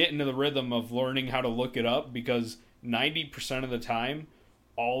get into the rhythm of learning how to look it up, because 90% of the time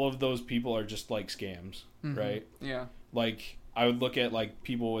all of those people are just like scams, right? Yeah. Like, I would look at like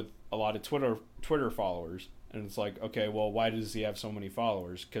people with a lot of Twitter followers, and it's like, okay, well, why does he have so many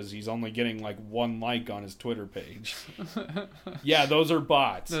followers? Because he's only getting like 1 like on his Twitter page. Yeah, those are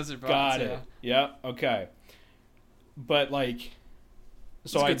bots. Those are bots. Got it. Yeah. Okay. But like,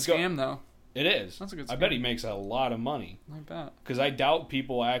 so it's a good scam though. It is. That's a good scam. I bet he makes a lot of money. I bet. Because I doubt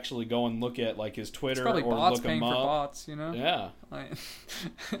people actually go and look at like his Twitter It's probably or bots look paying him for up. bots, you know? Yeah. Like...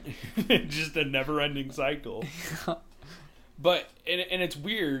 Just a never-ending cycle. But and it's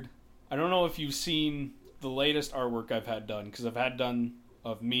weird. I don't know if you've seen the latest artwork I've had done, because I've had done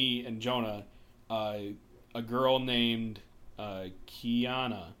of me and Jonah, a girl named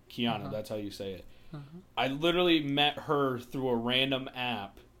Kiana. That's how you say it. I literally met her through a random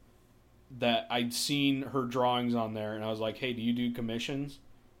app that I'd seen her drawings on there, and I was like, hey, do you do commissions?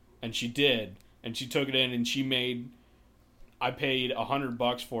 And she did, and she took it in, and I paid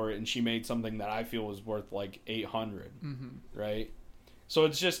 $100 for it, and she made something that I feel was worth like $800, right? So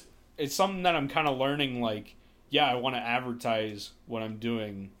it's something that I'm kind of learning, like, yeah, I want to advertise what I'm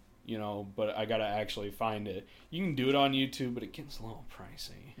doing, you know, but I got to actually find it. You can do it on YouTube, but it gets a little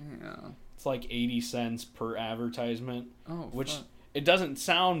pricey. Yeah. It's like 80 cents per advertisement, which fuck. It doesn't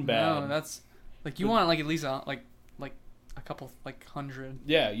sound bad. No, that's like you want like at least like a couple like 100.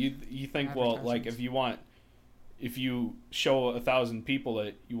 Yeah, you think, well, like if you show 1,000 people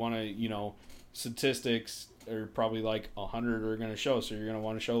that you want to, you know, statistics are probably like 100 are going to show, so you're going to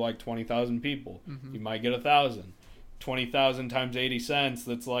want to show like 20,000 people. You might get 1,000. 20,000 times 80 cents,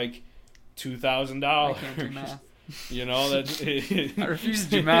 that's like $2,000. I can't do math. You know, that's I refuse to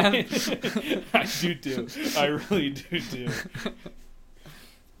do math. I do too. I really do too.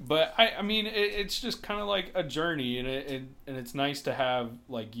 But I mean, it's just kind of like a journey, and it's nice to have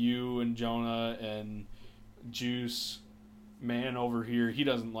like you and Jonah and Juice Man over here. He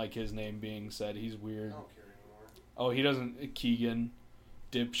doesn't like his name being said. He's weird. I don't care anymore. Oh, he doesn't. Keegan,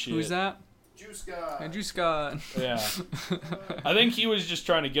 dipshit. Who's that? Juice guy. Juice Scott. Yeah. I think he was just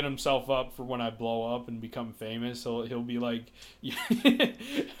trying to get himself up for when I blow up and become famous. So he'll be like,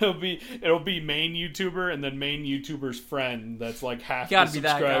 it'll be main YouTuber and then main YouTuber's friend. That's like half the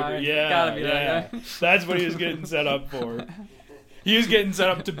subscriber. That guy. Yeah, Gotta be yeah. that guy. That's what he was getting set up for. He was getting set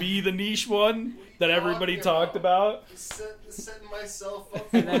up to be the niche one that everybody talked about. Setting myself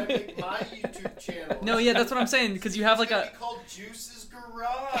up when I make my YouTube channel. No, yeah, that's what I'm saying, because you have like It's called Juice's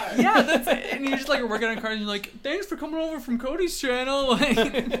Garage. Yeah, that's it. And you're just like working on cars and you're like, thanks for coming over from Cody's channel. Like,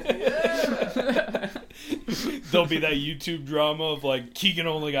 Yeah. There'll be that YouTube drama of like, Keegan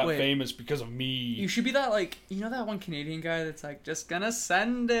only got Wait. famous because of me. you should be that, like, you know that one Canadian guy that's like, just gonna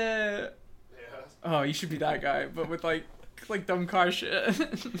send it. Yeah. Oh, you should be that guy, but with like dumb car shit.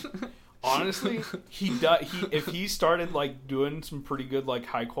 Honestly, if he started like doing some pretty good like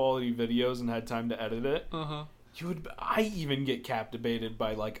high quality videos and had time to edit it, I even get captivated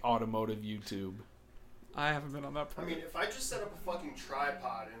by like automotive YouTube. I haven't been on that part. I mean, if I just set up a fucking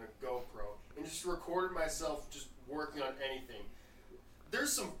tripod and a GoPro and just recorded myself just working on anything,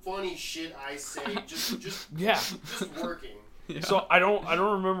 there's some funny shit I say just working. Yeah. So I don't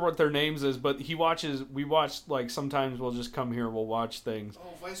remember what their names is, but we watch like sometimes we'll just come here, we'll watch things.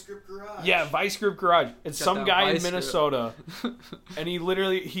 Oh, Vice Grip Garage. Yeah, Vice Grip Garage. It's Got some that guy in Vice Grip. Minnesota, and he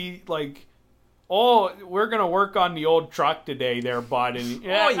like, oh, we're gonna work on the old truck today, there, bud. And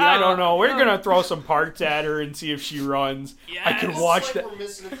I don't know, we're gonna throw some parts at her and see if she runs. Yes. I can watch that. We're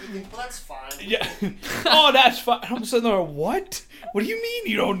missing a few things, but that's fine. Yeah. Oh, that's fine. I'm sitting there. What? What do you mean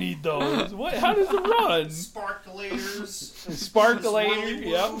you don't need those? What? How does it run? Sparkulators. Sparkulator.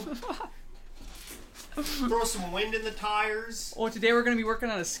 Yep. Throw some wind in the tires. Oh, today we're gonna be working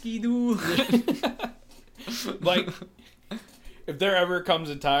on a ski-doo. Like, if there ever comes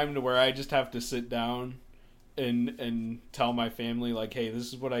a time to where I just have to sit down and tell my family, like, hey,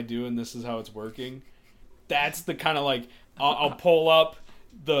 this is what I do and this is how it's working, that's the kind of, like, I'll pull up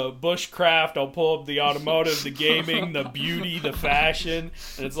the bushcraft, I'll pull up the automotive, the gaming, the beauty, the fashion,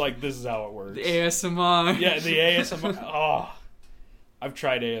 and it's like, this is how it works. The ASMR. Yeah, the ASMR. Oh, I've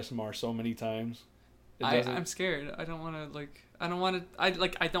tried ASMR so many times. I'm scared. I don't want to I don't want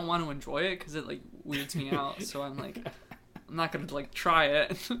to enjoy it because it like weirds me out. So I'm like, I'm not gonna like try it.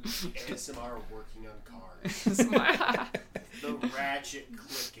 ASMR working on cars. The ratchet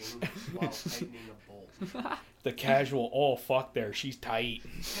clicking while tightening a bolt. The casual, oh fuck there, she's tight.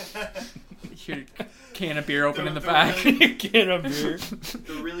 Your can of beer open in the The back. really- Can of beer.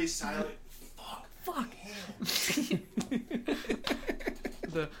 The really silent fuck.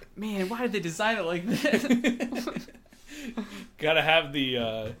 The man, why did they design it like this? Gotta have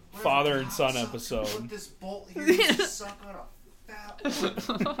the father and son episode. Put this bolt here and just suck on a fat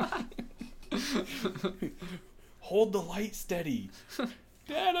one. Hold the light steady.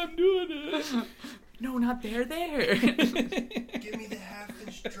 Dad, I'm doing it. No, not there. There. Give me the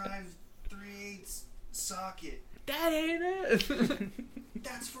half-inch drive 3/8 socket. That ain't it.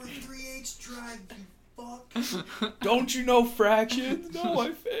 That's for a 3/8 drive, you fuck. Don't you know fractions? No,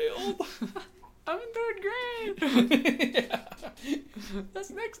 I failed. I'm in 3rd grade. Yeah. That's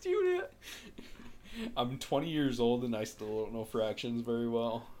next unit. I'm 20 years old and I still don't know fractions very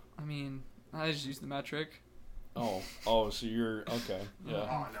well. I mean, I just use the metric. Oh, so you're okay. Yeah.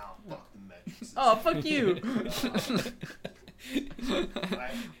 Oh no, fuck the metrics. Oh, fuck you.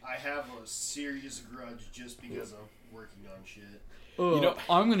 I have a serious grudge just because I'm working on shit. You know-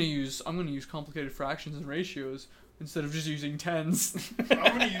 I'm gonna use complicated fractions and ratios instead of just using tens. I'm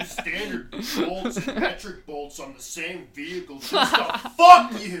gonna use standard bolts and metric bolts on the same vehicle just to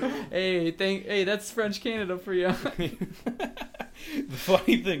fuck you. Hey, that's French Canada for you. The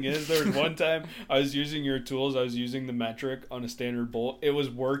funny thing is, there was one time I was using your tools. I was using the metric on a standard bolt. It was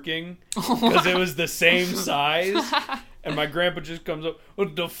working because it was the same size. And my grandpa just comes up,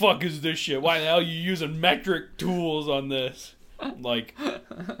 what the fuck is this shit? Why the hell are you using metric tools on this? Like,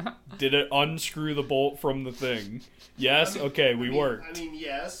 did it unscrew the bolt from the thing? Yes? Okay, we worked. I mean,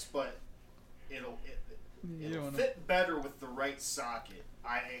 yes, but it'll fit better with the right socket.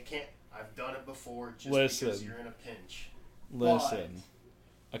 I can't. I've done it before just because you're in a pinch. Listen.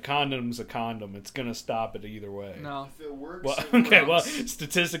 A condom's a condom. It's going to stop it either way. No. If it works, Well, it okay, well, works.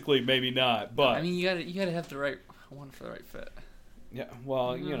 statistically, maybe not, but... I mean, you gotta have the right one for the right fit. Yeah,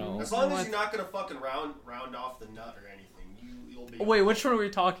 well, you know... As long as you're not gonna fucking round off the nut or anything, you'll be. Oh, wait, which one are we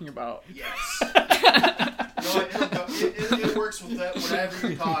talking about? Yes. No, it works with that, whatever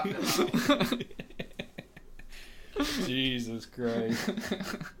you're talking about. Jesus Christ.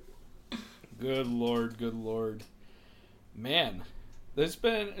 Good lord. Man, it's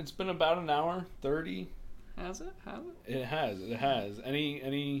been about an hour 30. Has it? It has.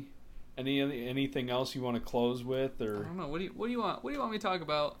 Anything else you want to close with, I or don't know. What do you want? What do you want me to talk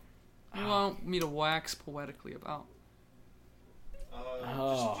about? What do you want me to wax poetically about?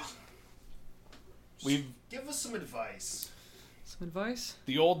 We've give us some advice. Some advice?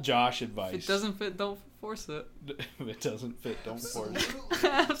 the old Josh advice? If it doesn't fit, don't force it. If it doesn't fit, don't force it.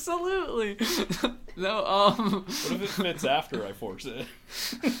 Absolutely. No. What if it fits after I force it?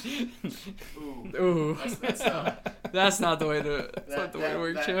 Ooh. That's not the way to. That's That, not the way to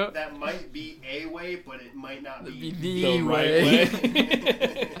work, that, Chip. that might be a way, but it might not be The right way.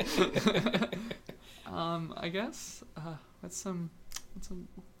 I guess. What's some.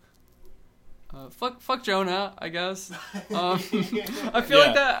 Fuck Jonah, I guess. I feel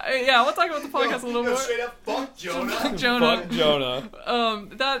like that. Yeah, we'll talk about the podcast a little more. Straight up, fuck Jonah. Fuck Jonah. Fuck Jonah.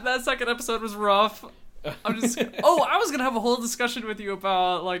 That second episode was rough. I was gonna have a whole discussion with you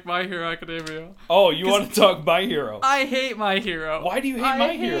about like My Hero Academia. Oh, you want to talk My Hero? I hate My Hero. Why do you hate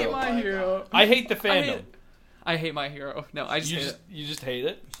My Hero? I hate My Hero. I hate the fandom. I hate My Hero. No, I just hate it. You just hate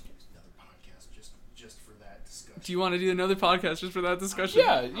it? Another podcast just for that discussion. Do you want to do another podcast just for that discussion?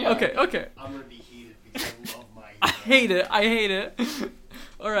 Yeah. Okay. I'm gonna be heated because I love My Hero. I hate it.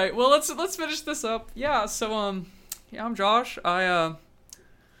 All right. Well, let's finish this up. Yeah. So I'm Josh. I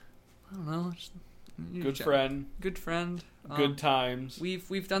don't know. Good friend. Good friend. Good times.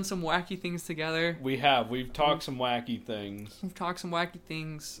 We've done some wacky things together. We have. We've talked some wacky things. We've talked some wacky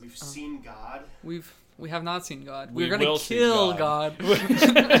things. We've seen God. We have not seen God. We We're gonna will see kill God. God.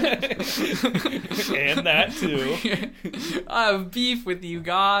 And that too. I have beef with you,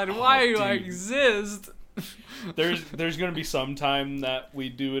 God. Why do I exist? There's gonna be some time that we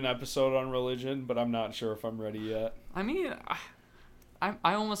do an episode on religion, but I'm not sure if I'm ready yet. I mean, I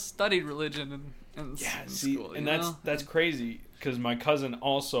almost studied religion in school. And that's crazy because my cousin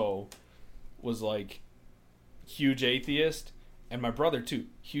also was like huge atheist, and my brother too,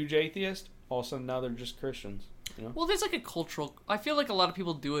 huge atheist. All of a sudden now they're just Christians. You know? Well, there's like a cultural. I feel like a lot of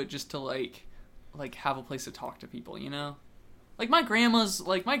people do it just to like have a place to talk to people. You know, like my grandma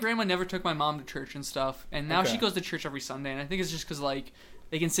never took my mom to church and stuff, and now she goes to church every Sunday. And I think it's just because like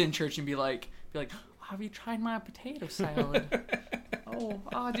they can sit in church and be like, have you tried my potato salad?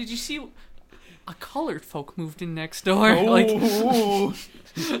 Did you see? A colored folk moved in next door. Ooh. Like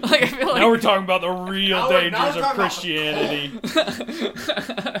I feel like now we're talking about the real dangers of Christianity.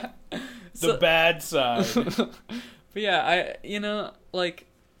 The bad side. But yeah, I don't know,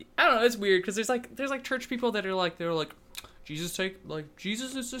 it's weird because there's like church people that are like Jesus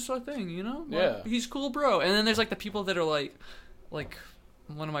is just a thing, you know? Like, yeah. He's cool, bro. And then there's like the people that are like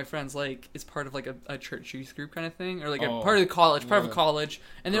one of my friends like is part of like a church youth group kind of thing, or like a part of a college,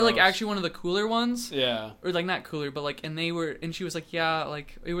 and they're like actually one of the cooler ones. Yeah. Or like not cooler, but like and she was like, yeah,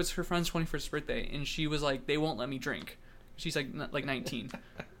 like it was her friend's 21st birthday, and she was like, they won't let me drink. She's like 19.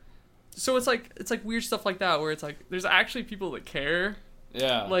 So it's like weird stuff like that where it's like there's actually people that care.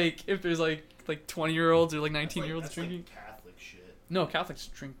 Yeah. Like if there's like 20-year-olds or like 19-year-olds that's drinking. like Catholic shit. No, Catholics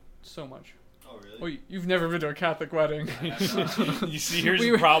drink so much. Oh really? Oh, you've never been to a Catholic wedding. You see, here's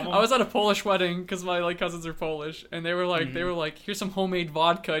the problem. I was at a Polish wedding because my like cousins are Polish, and they were like, here's some homemade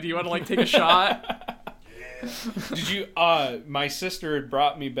vodka. Do you want to like take a shot? Yeah. Did you? My sister had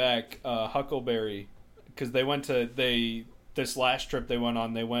brought me back Huckleberry because they went to this last trip they went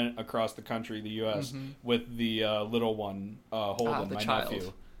on. They went across the country, the U.S. with the little one, Holden, my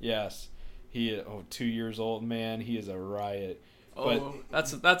nephew. Yes, he 2 years old. Man, he is a riot. Oh,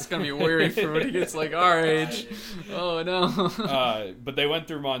 that's gonna be worry for when he gets like our age. Oh no. But they went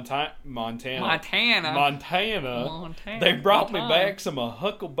through Montana. They brought me back some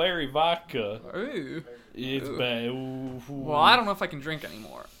Huckleberry vodka. Ooh. It's bad. Ooh. Well, I don't know if I can drink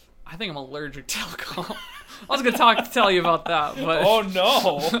anymore. I think I'm allergic to alcohol. I was gonna tell you about that, but oh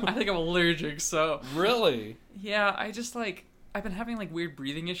no. I think I'm allergic. So really, yeah, I've been having like weird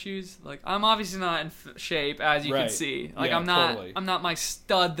breathing issues. Like I'm obviously not in shape, as you can see. Like I'm not my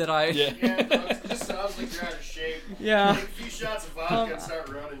stud that I. Yeah, it just sounds like you're out of shape. Yeah. Take a few shots of vodka and start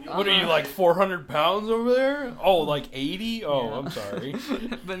running. What are you, like 400 pounds over there? Oh, like 80? Oh, yeah. I'm sorry.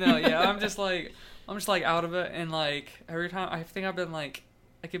 But no, yeah, I'm just like out of it, and like every time I think I've been like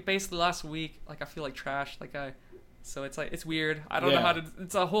it basically last week, like I feel like trash, so it's like it's weird. I don't know how to.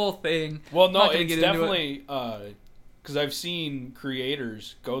 It's a whole thing. Well, no, it's definitely. Because I've seen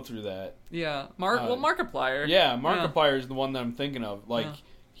creators go through that. Yeah. Markiplier. Yeah, Markiplier is the one that I'm thinking of. Like,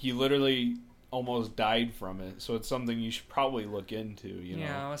 he literally almost died from it. So it's something you should probably look into, you know?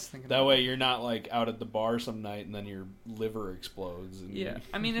 Yeah, I was thinking that way you're not, like, out at the bar some night and then your liver explodes. And yeah.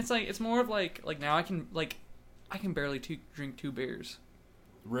 I mean, it's more of, like now I can barely drink 2 beers.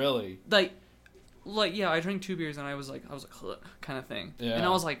 Really? Like, yeah, I drank 2 beers and I was like, kind of thing. Yeah. And I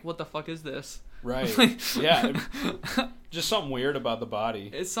was like, what the fuck is this? Right. Yeah. Just something weird about the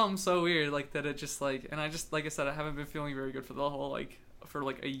body. It's something so weird, like, that it just, like... And I just, like I said, I haven't been feeling very good for the whole, like... For,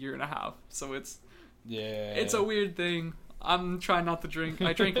 like, a year and a half. So it's... Yeah. It's a weird thing. I'm trying not to drink.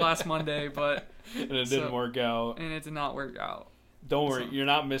 I drank last Monday, but and it didn't work out. And it did not work out. Don't worry, you're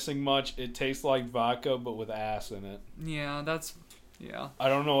not missing much. It tastes like vodka, but with ass in it. Yeah, that's... Yeah. I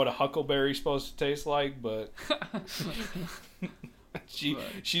don't know what a huckleberry's supposed to taste like, but... She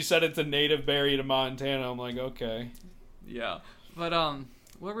said it's a native berry to Montana. I'm like, okay. Yeah. But,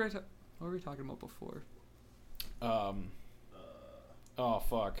 what were we talking about before? Oh,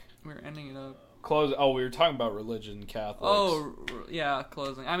 fuck. We were ending it up. We were talking about religion, Catholics. Oh, yeah,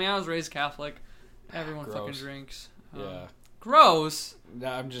 closing. I mean, I was raised Catholic. Everyone Gross. fucking drinks. Yeah. Gross.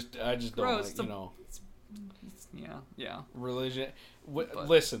 Nah, I just Gross. don't like, Yeah. Religion.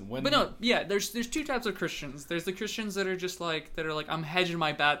 Listen, when... But no, yeah, there's two types of Christians. There's the Christians that are just like, I'm hedging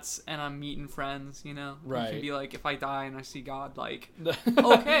my bets and I'm meeting friends, you know? Right. You can be like, if I die and I see God, like,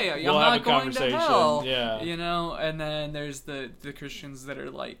 okay, I'm not going to hell. Yeah. You know? And then there's the Christians that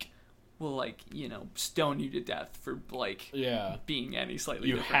are like, will, like, you know, stone you to death for, like, being any slightly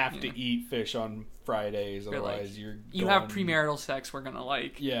you different. have to eat fish on Fridays, otherwise you have premarital sex, we're gonna,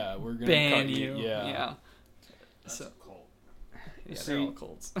 like, we're gonna ban cut you. Yeah. That's a cult. Yeah, See, they're all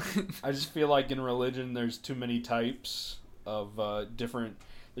cults. I just feel like in religion there's too many types of different...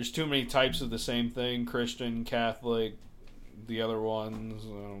 There's too many types of the same thing. Christian, Catholic, the other ones, I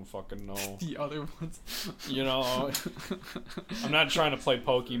don't fucking know. The other ones. You know, I'm not trying to play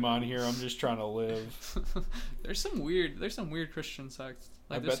Pokemon here. I'm just trying to live. There's some weird Christian sects.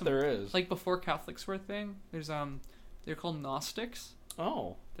 Like, I bet there is. Like before Catholics were a thing, there's they're called Gnostics.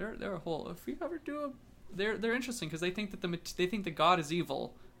 Oh. They're a whole. If we ever do they're interesting because they think that God is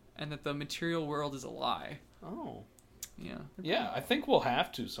evil, and that the material world is a lie. Oh. Yeah. Yeah, I think we'll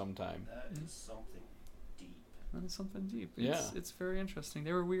have to sometime. That is something deep. That is something deep. Yeah. It's very interesting.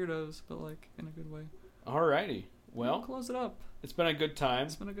 They were weirdos, but like in a good way. Alrighty. Well, we'll close it up. It's been a good time.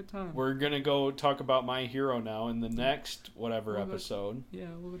 It's been a good time. We're gonna go talk about My Hero now in the next episode. Yeah,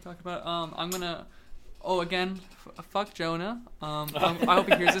 we'll talk about. I'm gonna. Oh, again, fuck Jonah. I hope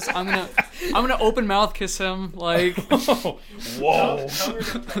he hears this. I'm gonna open mouth kiss him like. Whoa.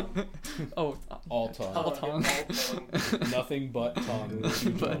 Oh. All tongue. All tongue. Nothing but tongue.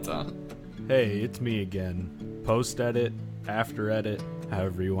 But Hey, it's me again. Post edit, after edit,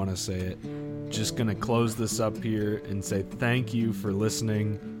 however you want to say it. Just gonna close this up here and say thank you for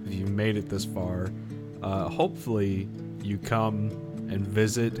listening. If you made it this far, hopefully you come and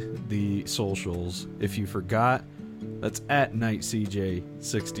visit the socials. If you forgot, that's at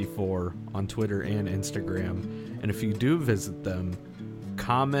NightCJ64 on Twitter and Instagram. And if you do visit them,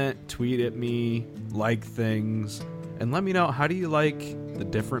 comment, tweet at me, like things, and let me know, how do you like the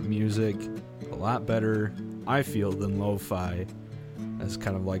different music? A lot better, I feel, than lo-fi, as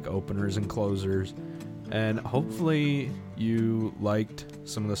kind of like openers and closers. And hopefully you liked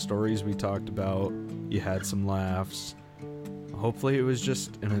some of the stories we talked about. You had some laughs. Hopefully it was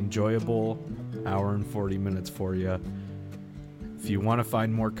just an enjoyable hour and 40 minutes for you. If you want to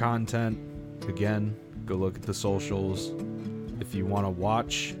find more content, again, go look at the socials. If you want to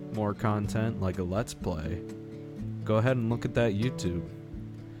watch more content like a Let's Play, go ahead and look at that YouTube.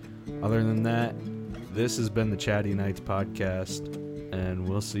 Other than that, this has been the Chatty Nights Podcast, and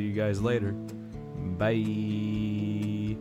we'll see you guys later. Bye.